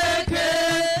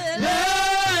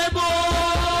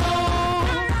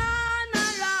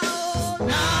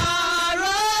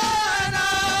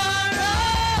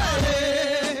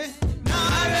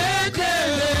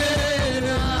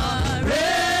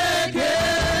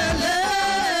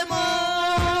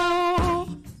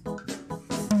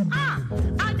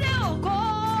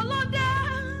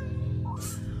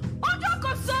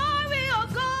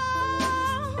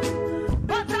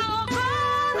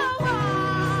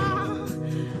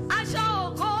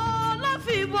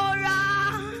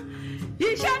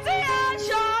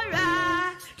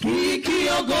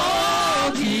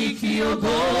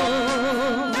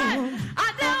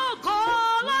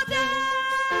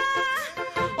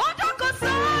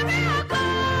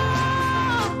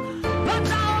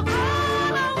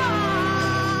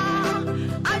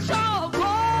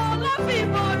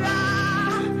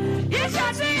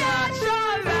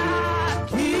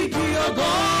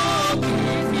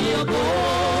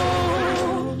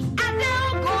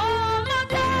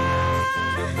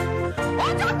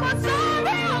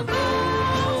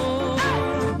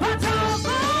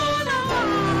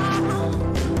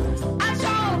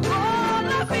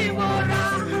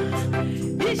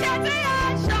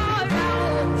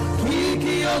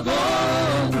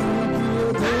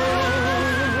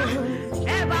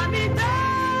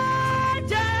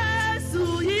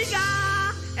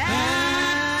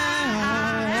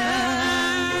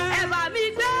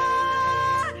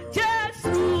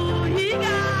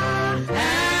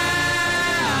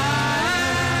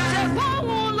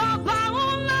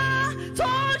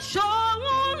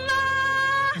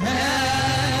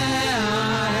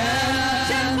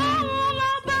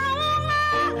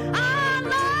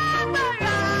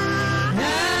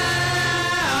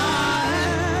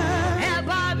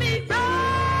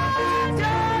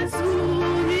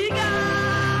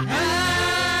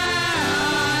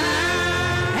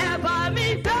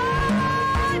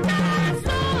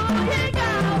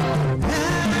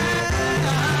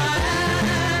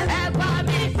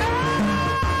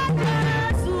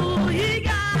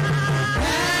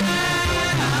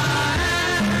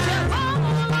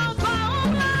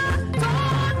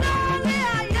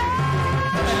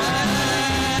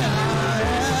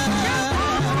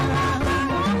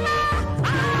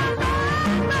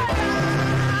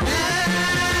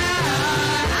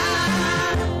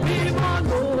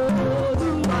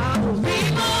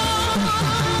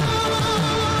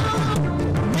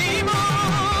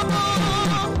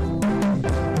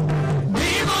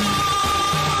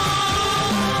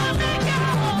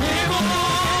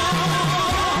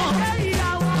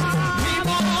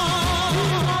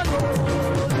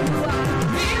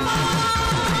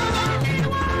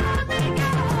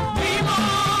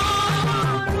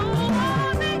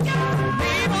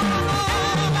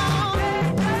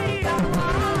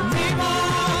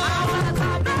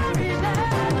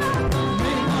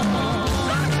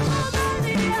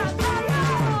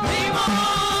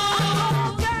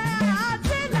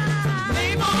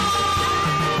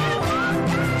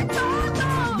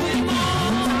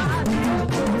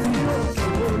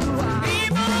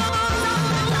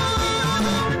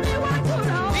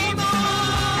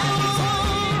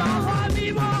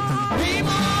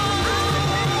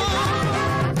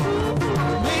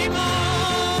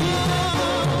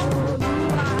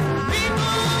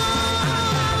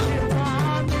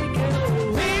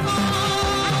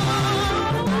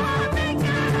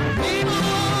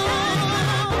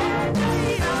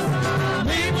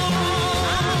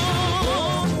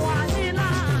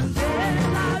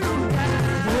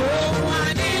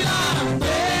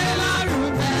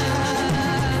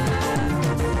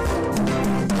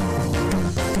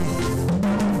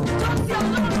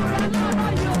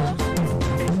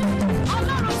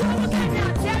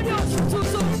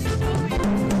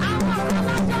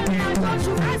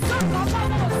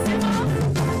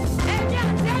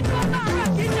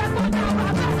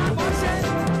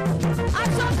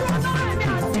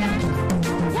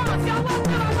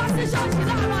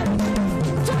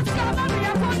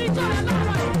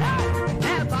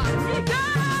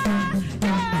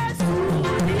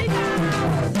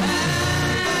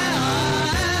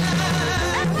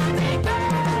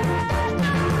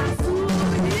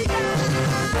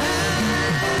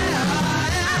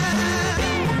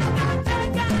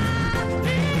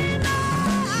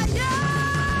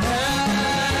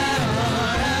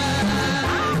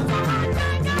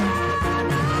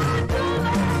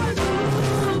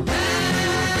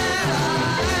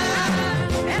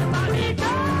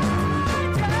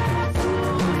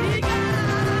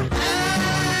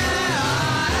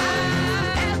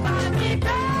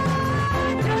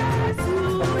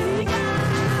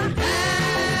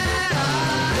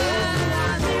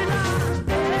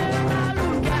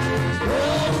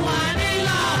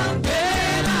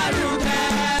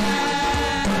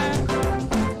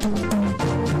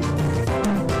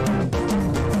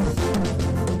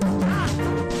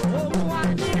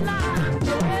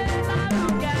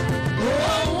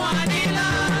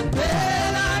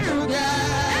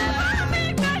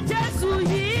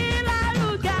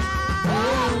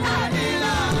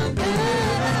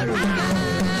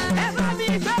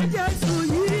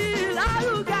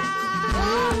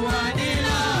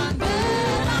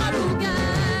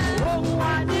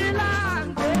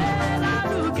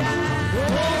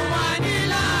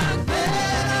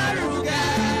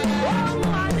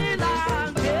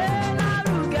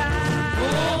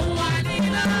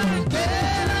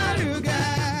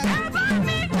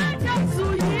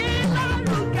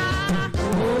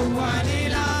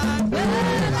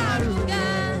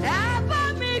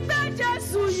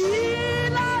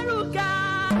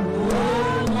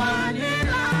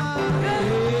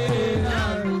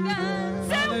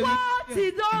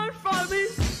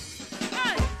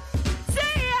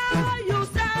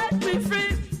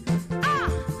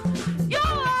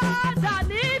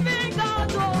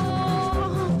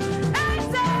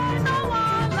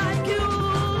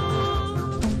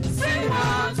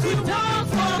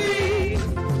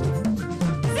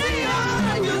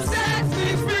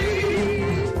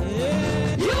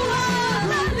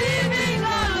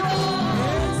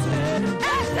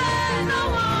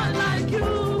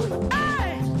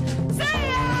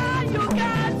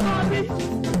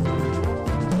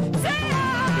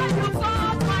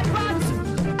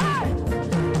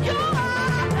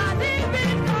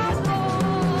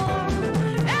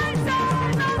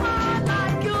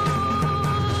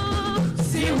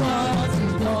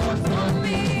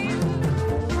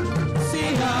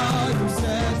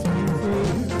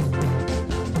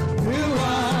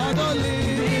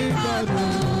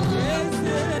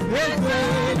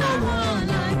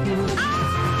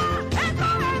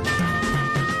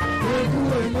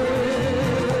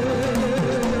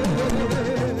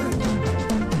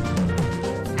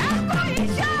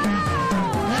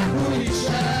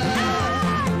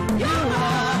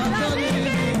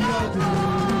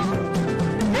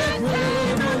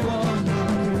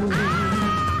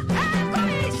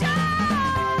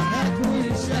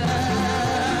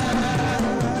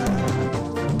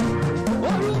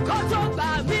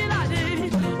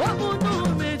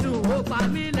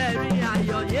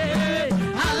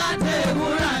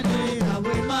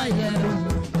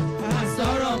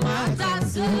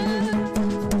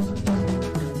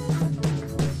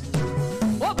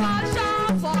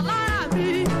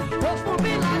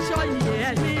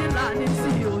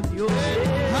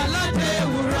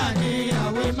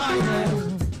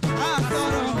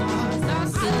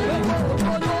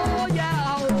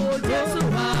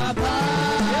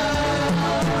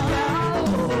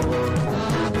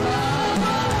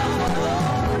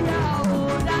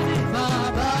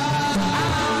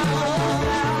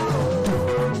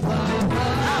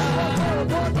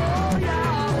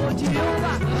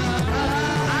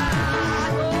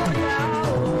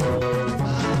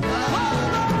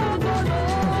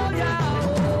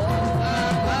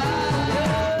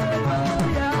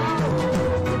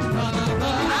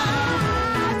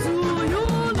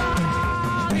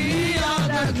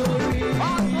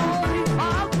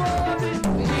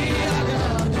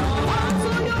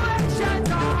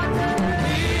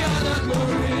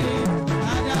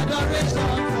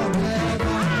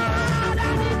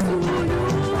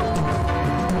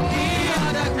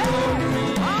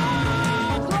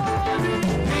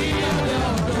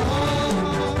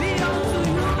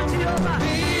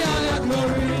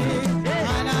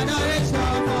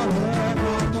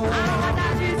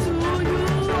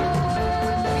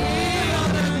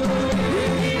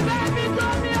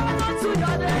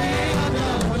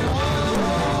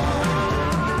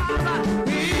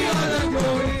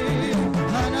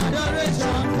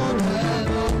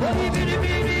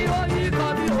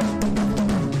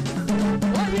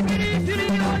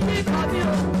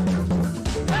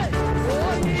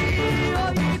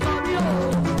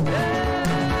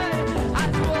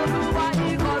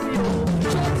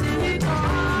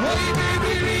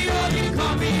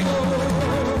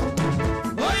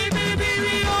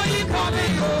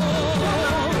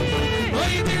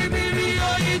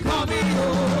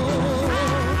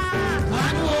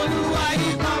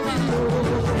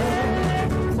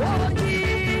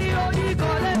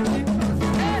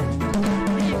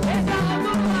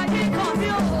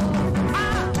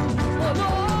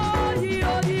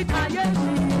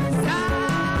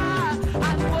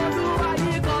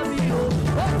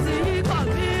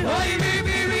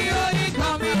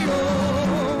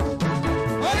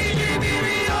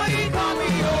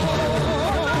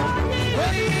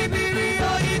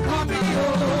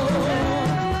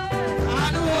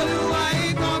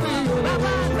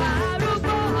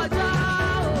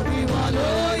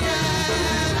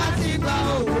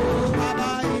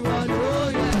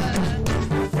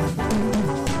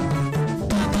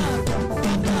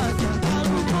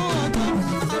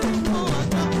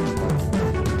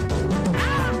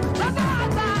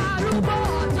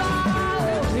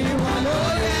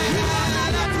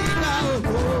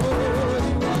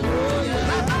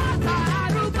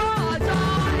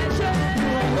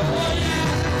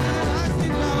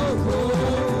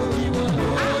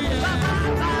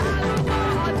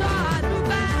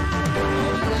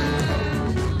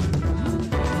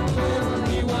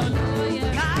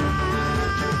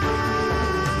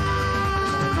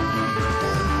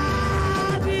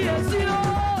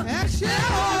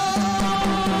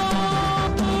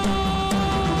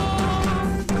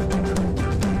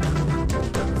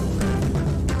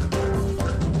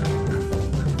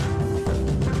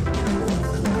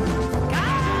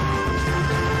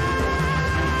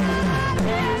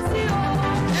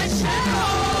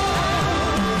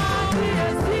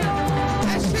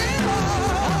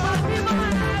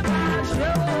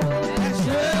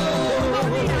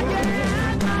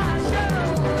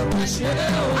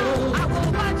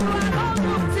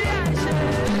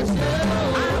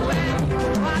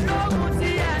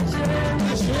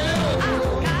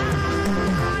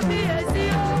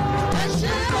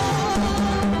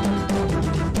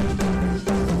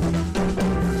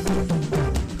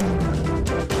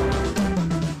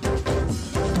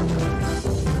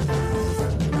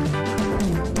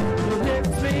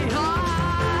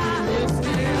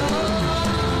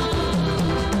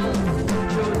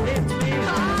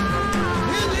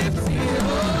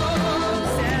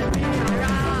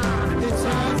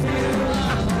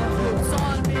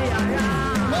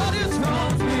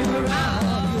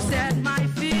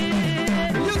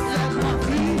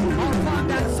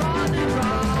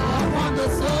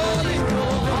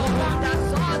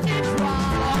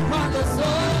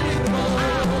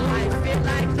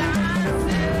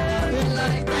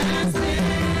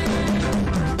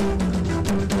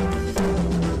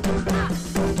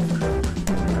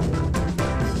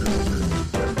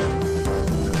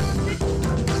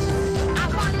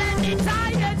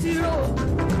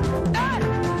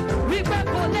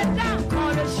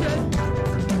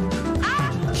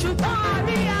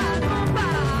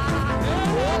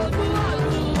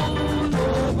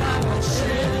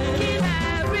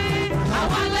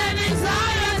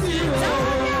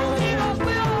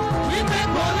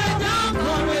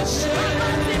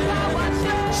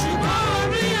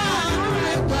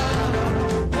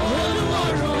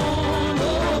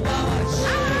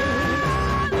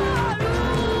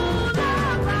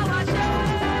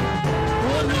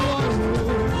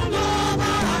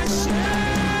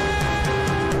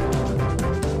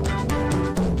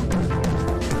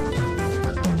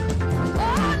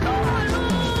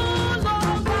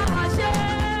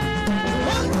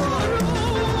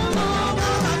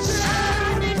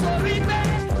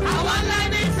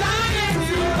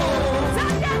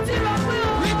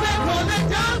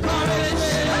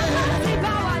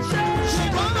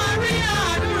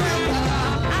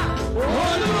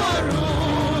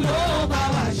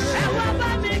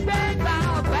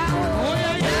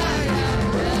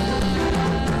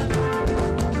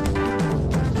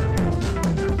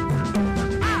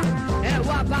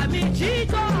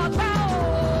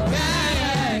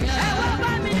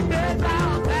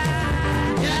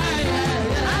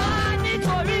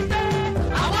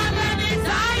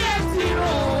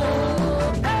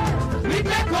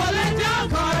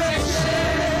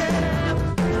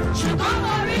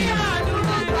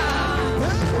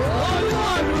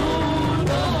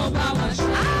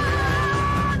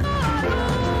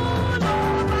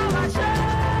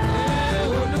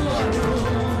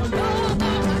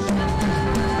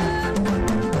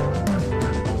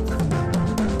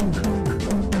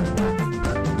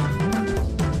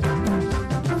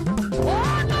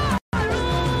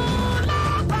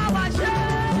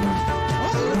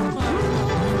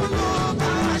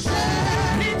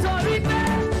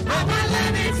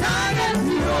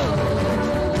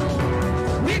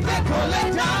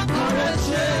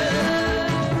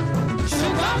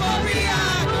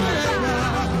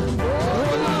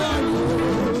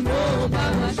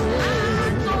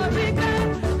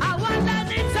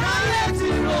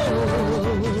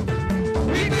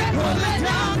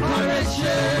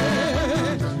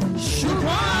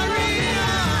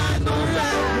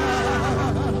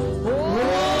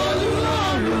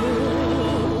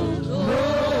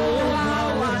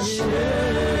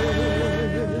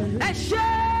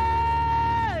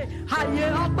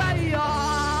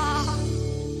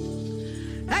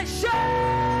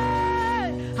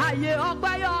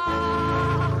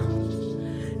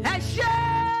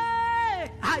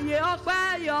ayé ọpẹ́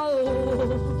yọ o.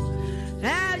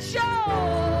 Ẹ ṣé o,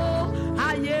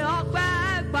 ayé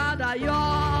ọpẹ́ padà yọ.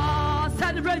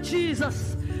 Celebrate Jesus.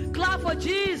 Clap for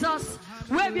Jesus.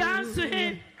 Wave your hands to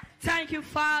him. Thank you,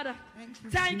 Father.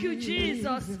 Thank you,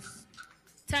 Jesus.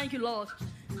 Thank you, Lord.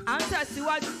 Answer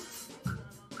síwájú.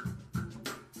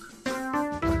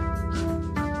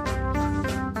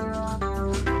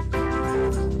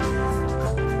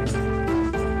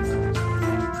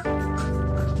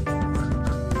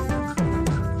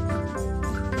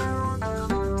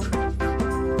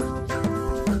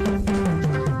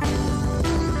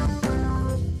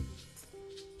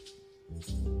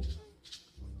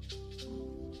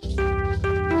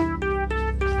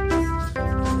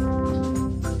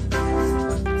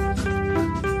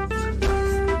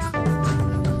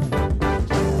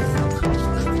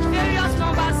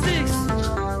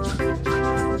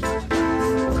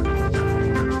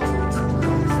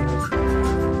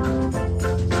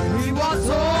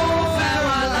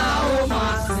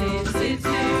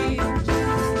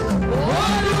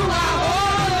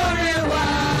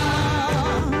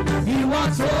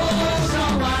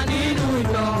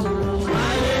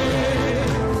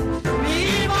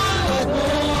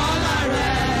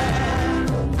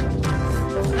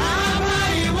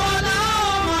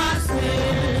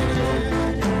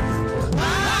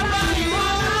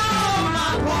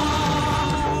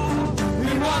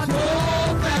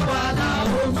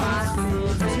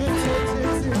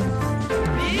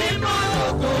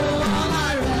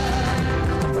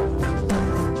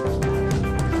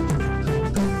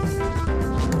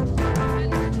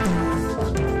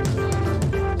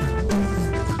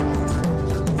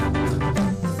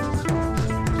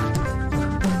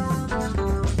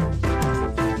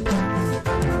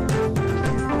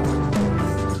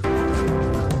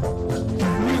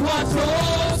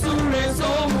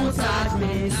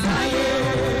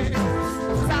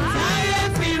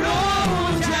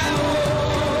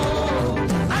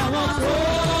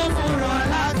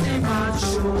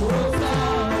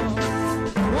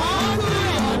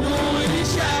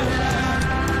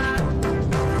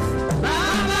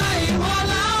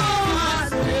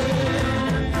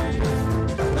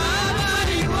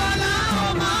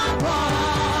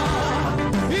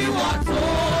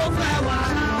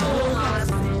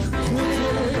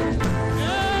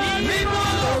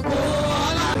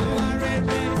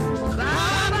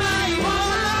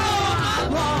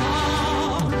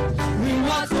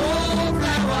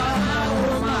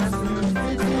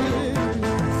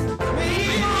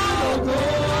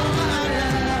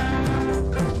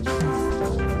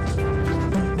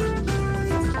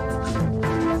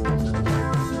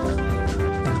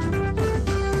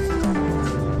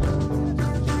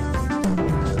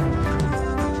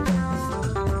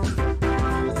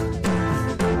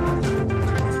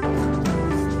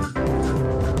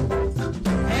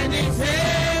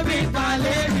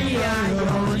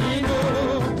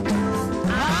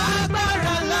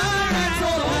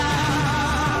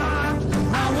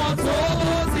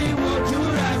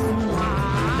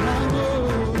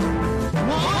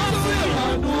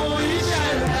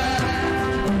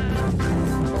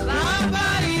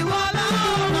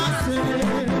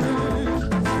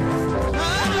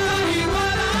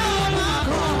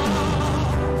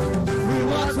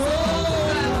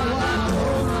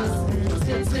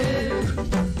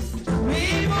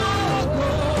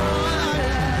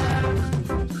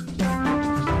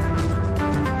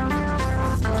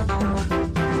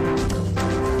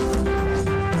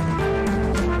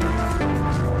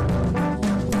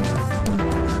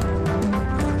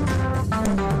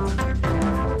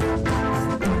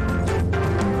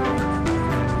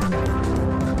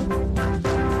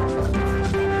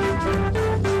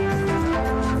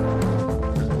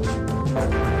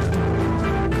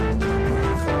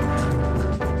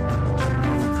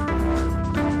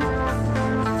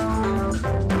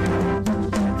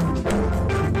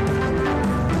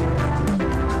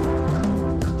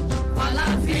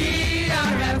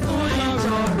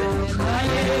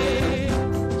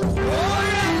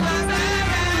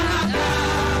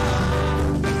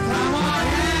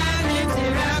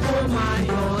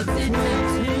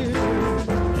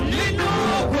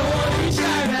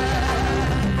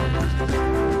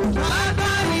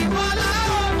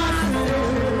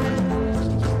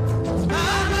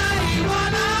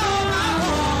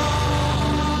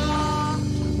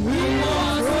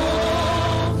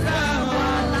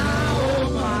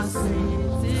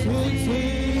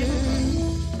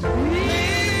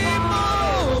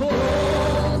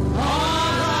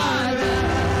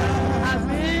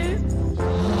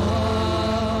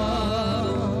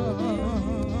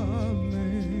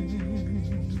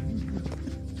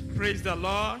 Praise the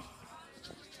Lord.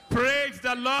 Praise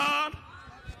the Lord.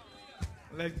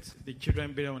 Let the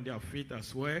children be on their feet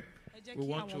as well. We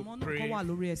want to pray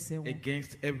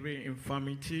against every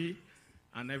infirmity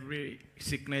and every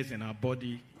sickness in our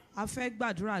body. In just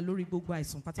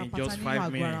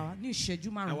 5 minutes,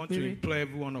 I want to implore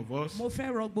every one of us.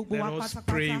 Let us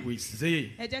pray with zeal.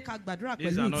 This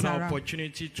is another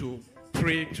opportunity to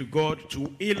pray to God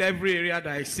to heal every area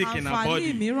that is sick in our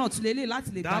body.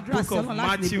 That book of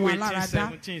Matthew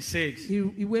 18:17 says.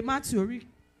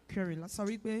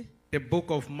 The book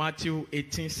of Matthew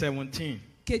 18:17.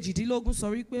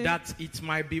 That it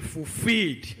might be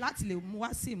fulfilled,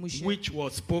 which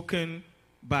was spoken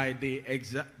by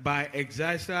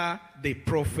Isaiah the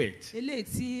prophet,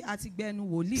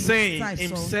 saying,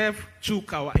 himself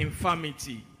took our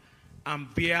infirmity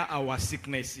and bear our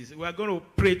sicknesses. We are going to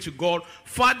pray to God.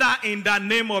 Father, in the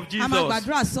name of Jesus,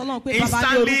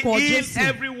 instantly heal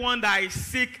everyone that is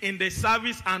sick in the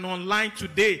service and online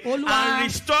today, and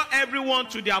restore everyone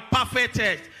to their perfect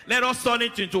health. Let us turn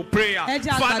it into prayer.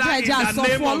 Father, in the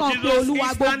name of Jesus,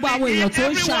 instantly heal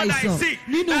everyone that is sick,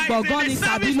 that is in the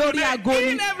service today.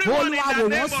 Heal everyone in the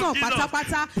name of Jesus.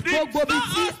 Restore us to our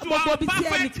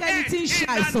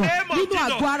perfect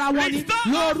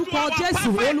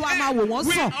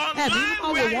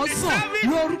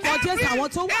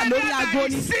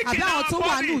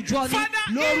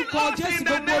health in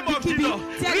the name of Jesus.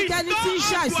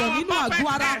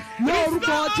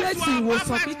 Restore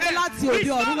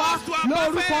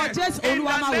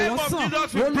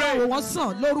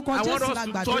I want us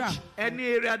to touch any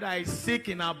area that is sick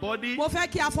in our body and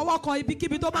still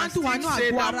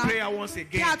say that prayer once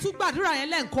again.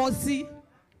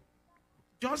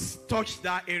 Just touch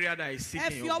that area that is sick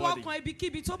in your body.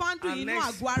 And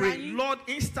let's pray. Lord,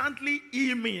 instantly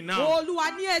heal me now.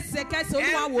 Every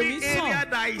area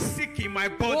that is sick in my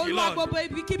body, Lord. Father,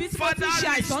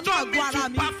 restore me to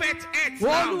perfect health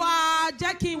now.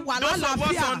 Those of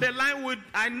us on the line would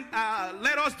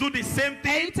let us do the same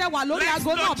thing. Let's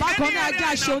touch any area in our body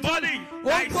that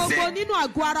is sick. Father,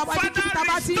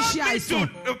 restore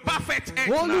me to perfect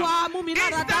health now. Instantly heal every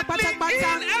area that is sick in my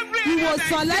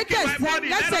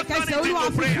body. Lẹ́sẹ̀kẹsẹ̀ Olúwa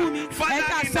fún mi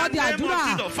ẹ̀ka sọ́dí àdúrà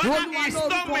Olúwa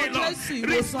lórúkọ Jésù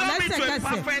ìwòsàn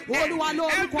lẹ́sẹ̀kẹsẹ̀ Olúwa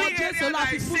lórúkọ Jésù Olúwa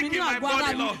fi fún mi ní àgọ́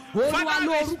ara mi Olúwa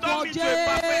lórúkọ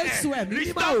Jésù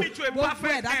ẹ̀mí mímọ́ o gbogbo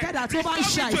ẹ̀dákẹ́dà tó bá ń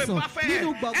ṣàìsàn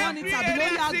nínú gbọ̀ngàn ní tàbí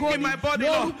lórí aago ni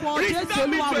lórúkọ Jésù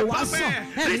Olúwa wò wá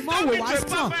sàn ẹ̀mí mọ́ wò wá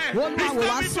sàn Olúwa wò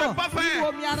wá sàn nínú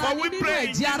omi ara ní nínú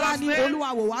ẹ̀jẹ̀ ara ní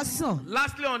Olúwa wò wá sàn.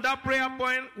 Lastly, on that prayer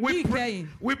point, we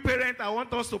parents, I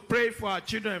want us to pray for our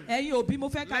children.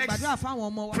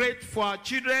 Let's pray for our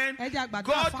children.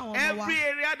 God, every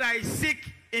area that is sick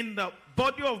in the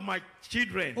body of my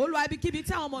children, Lord, instantly heal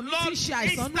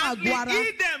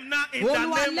them now in the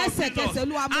name of Jesus.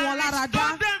 And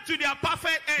restore them to their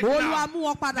perfect health now.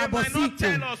 They might not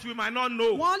tell us, we might not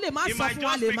know. It might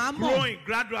just be growing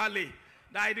gradually.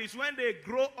 That it is when they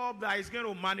grow up that it's going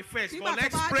to manifest. But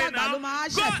let's pray now.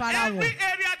 God, every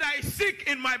area that is sick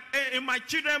in my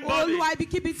children's body, Father,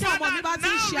 now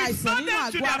restore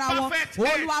them to their perfect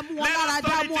health. Let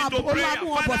us turn it into prayer.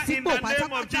 Father, in the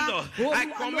name of Jesus, I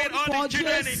commit all the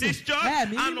children in this church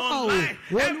and online.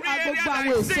 Every area that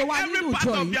is sick, every part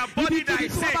of their body that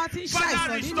is sick,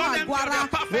 Father, restore them to their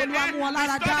perfect health.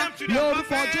 Restore them to their perfect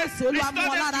health. Restore them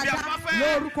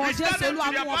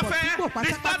to their perfect health.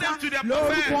 Restore them to their perfect health. For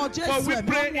we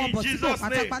pray in Jesus'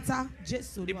 name.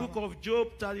 The book of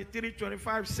Job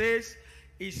 33:25 says,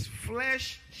 his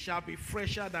flesh shall be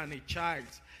fresher than a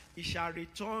child's. He shall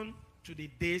return to the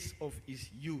days of his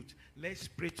youth. Let's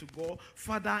pray to God.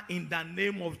 Father, in the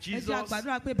name of Jesus, and by the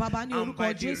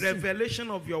revelation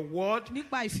of your word,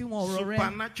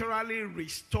 supernaturally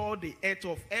restore the health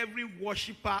of every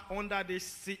worshipper under the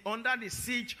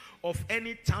siege of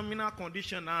any terminal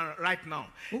condition right now.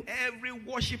 Every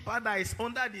worshipper that is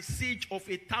under the siege of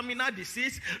a terminal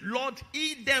disease, Lord,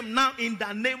 heal them now in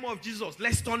the name of Jesus.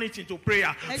 Let's turn it into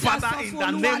prayer. Father, in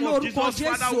the name of Jesus,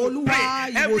 Father, we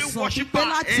pray every worshipper in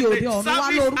the service and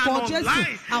online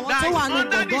that is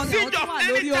under the siege of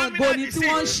any terminal disease,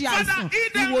 Father,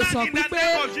 heal them now in the name of Jesus. Every worshiper, any online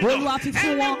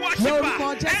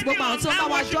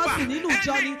worshiper, any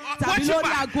worshiper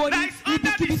that is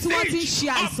under the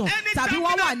siege of any terminal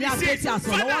disease,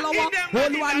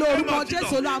 Olúwa lórúkọ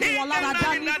Jésù Olúwa mú wọn lára dá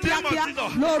ní kíákíá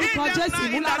lórúkọ Jésù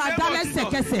mú lára dá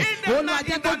lẹ́sẹ̀kẹsẹ̀ Olúwa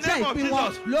jẹ́ kó jẹ́ ìpín wọn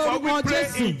lórúkọ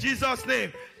Jésù. In Jesus'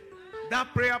 name.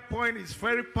 That prayer point is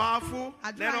very powerful.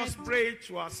 Àdúrà Let us yẹn- pray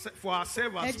for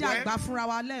ourselves ẹ as jẹ́ àgbà well. fúnra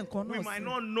wa lẹ́ẹ̀kan We náà might sí.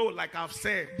 not know, like I've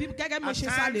said. Bí gẹ́gẹ́ bí mo At ṣe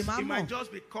sá lè times, máa it might mọ̀.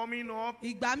 just be coming up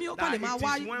Ìgbà mi ó kàn that lè máa it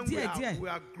wá is when díẹ̀díẹ̀. we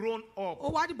are grown up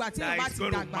Ó wá dìgbà tí that èèyàn bá it's ti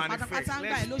going to dàgbà manifest. pátápátá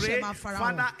ńgbà yẹn ló Let's ṣe pray. máa fara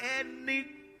Father, hàn.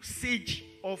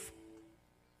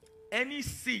 any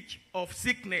siege of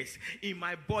sickness in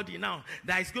my body now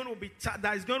that is going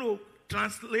to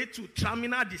translate to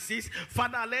terminal disease,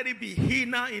 Father, let it be healed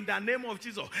now in the name of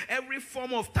Jesus. Every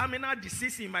form of terminal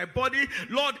disease in my body,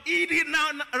 Lord, heal it now,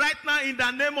 right now in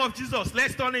the name of Jesus.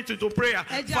 Let's turn it into prayer.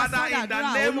 Father, in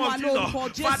the name of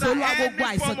Jesus, Father,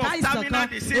 any form of terminal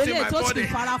disease in my body,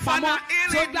 Father,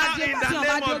 heal it now in the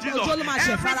name of Jesus.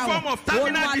 Every form of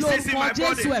terminal disease in my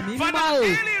body, Father,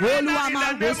 heal it right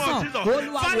now in the name of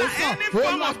Jesus. Father, any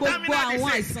form of terminal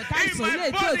disease in my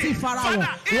body, Father,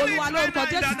 heal it right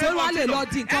now in the name of Jesus. Lọ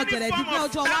di nǹkan gẹ̀rẹ́ bí ní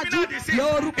ọjọ́ iwájú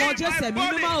lórúkọ Jésù ẹ̀mí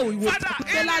mímọ́ ìwò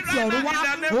tó láti ọ̀run wá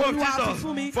Olúwa fi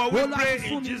fún mi For we Olúwa pray fi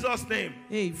in fún mi. Jesus' name.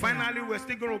 Amen. Finally, we're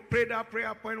still going to pray that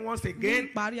prayer point once Ní again.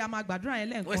 ìparí a máa gbàdúrà yẹn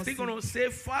We're lẹ́ẹ̀kan still sí. going to say,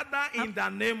 Father, in the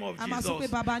name of A máa sọ pé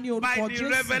Jesus, Bàbá ní by orúkọ the Jésù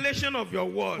revelation of your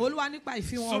word, Olúwa nípa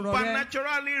ìfihàn ọ̀rọ̀ rẹ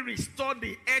supernaturally restore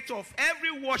the earth of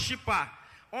every worshiper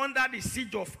under the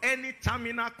siege of any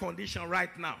terminal condition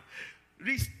right now.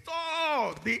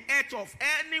 Restore the earth of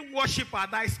any worshiper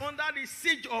that is under the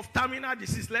siege of terminal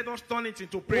disease. Let us turn it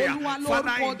into prayer. Olúwa Father,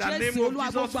 lórúkọ in the Jésù name of Olúwa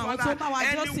Jesus, gbogbo àwọn tó bá wa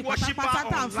Father, any jọ́sìn worshiper pátápátá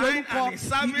tá à ń fi online orúkọ and in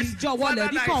service, ìjọwọ́ Father, lẹ̀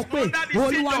rí that kàn is pé under the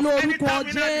siege Olúwa of any lórúkọ terminal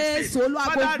disease. Jésù Olúwa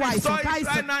Father, gbogbo restore àìsàn it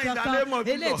right now in the name of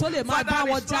eléyìí tó lè Jesus. máa bá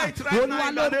Father, wọn restore jà it right now Olúwa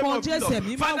in the name lórúkọ of Jésù Jesus.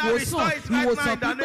 ẹ̀mí máa Father, wò restore sàn it right now in ìwòsàn the pípé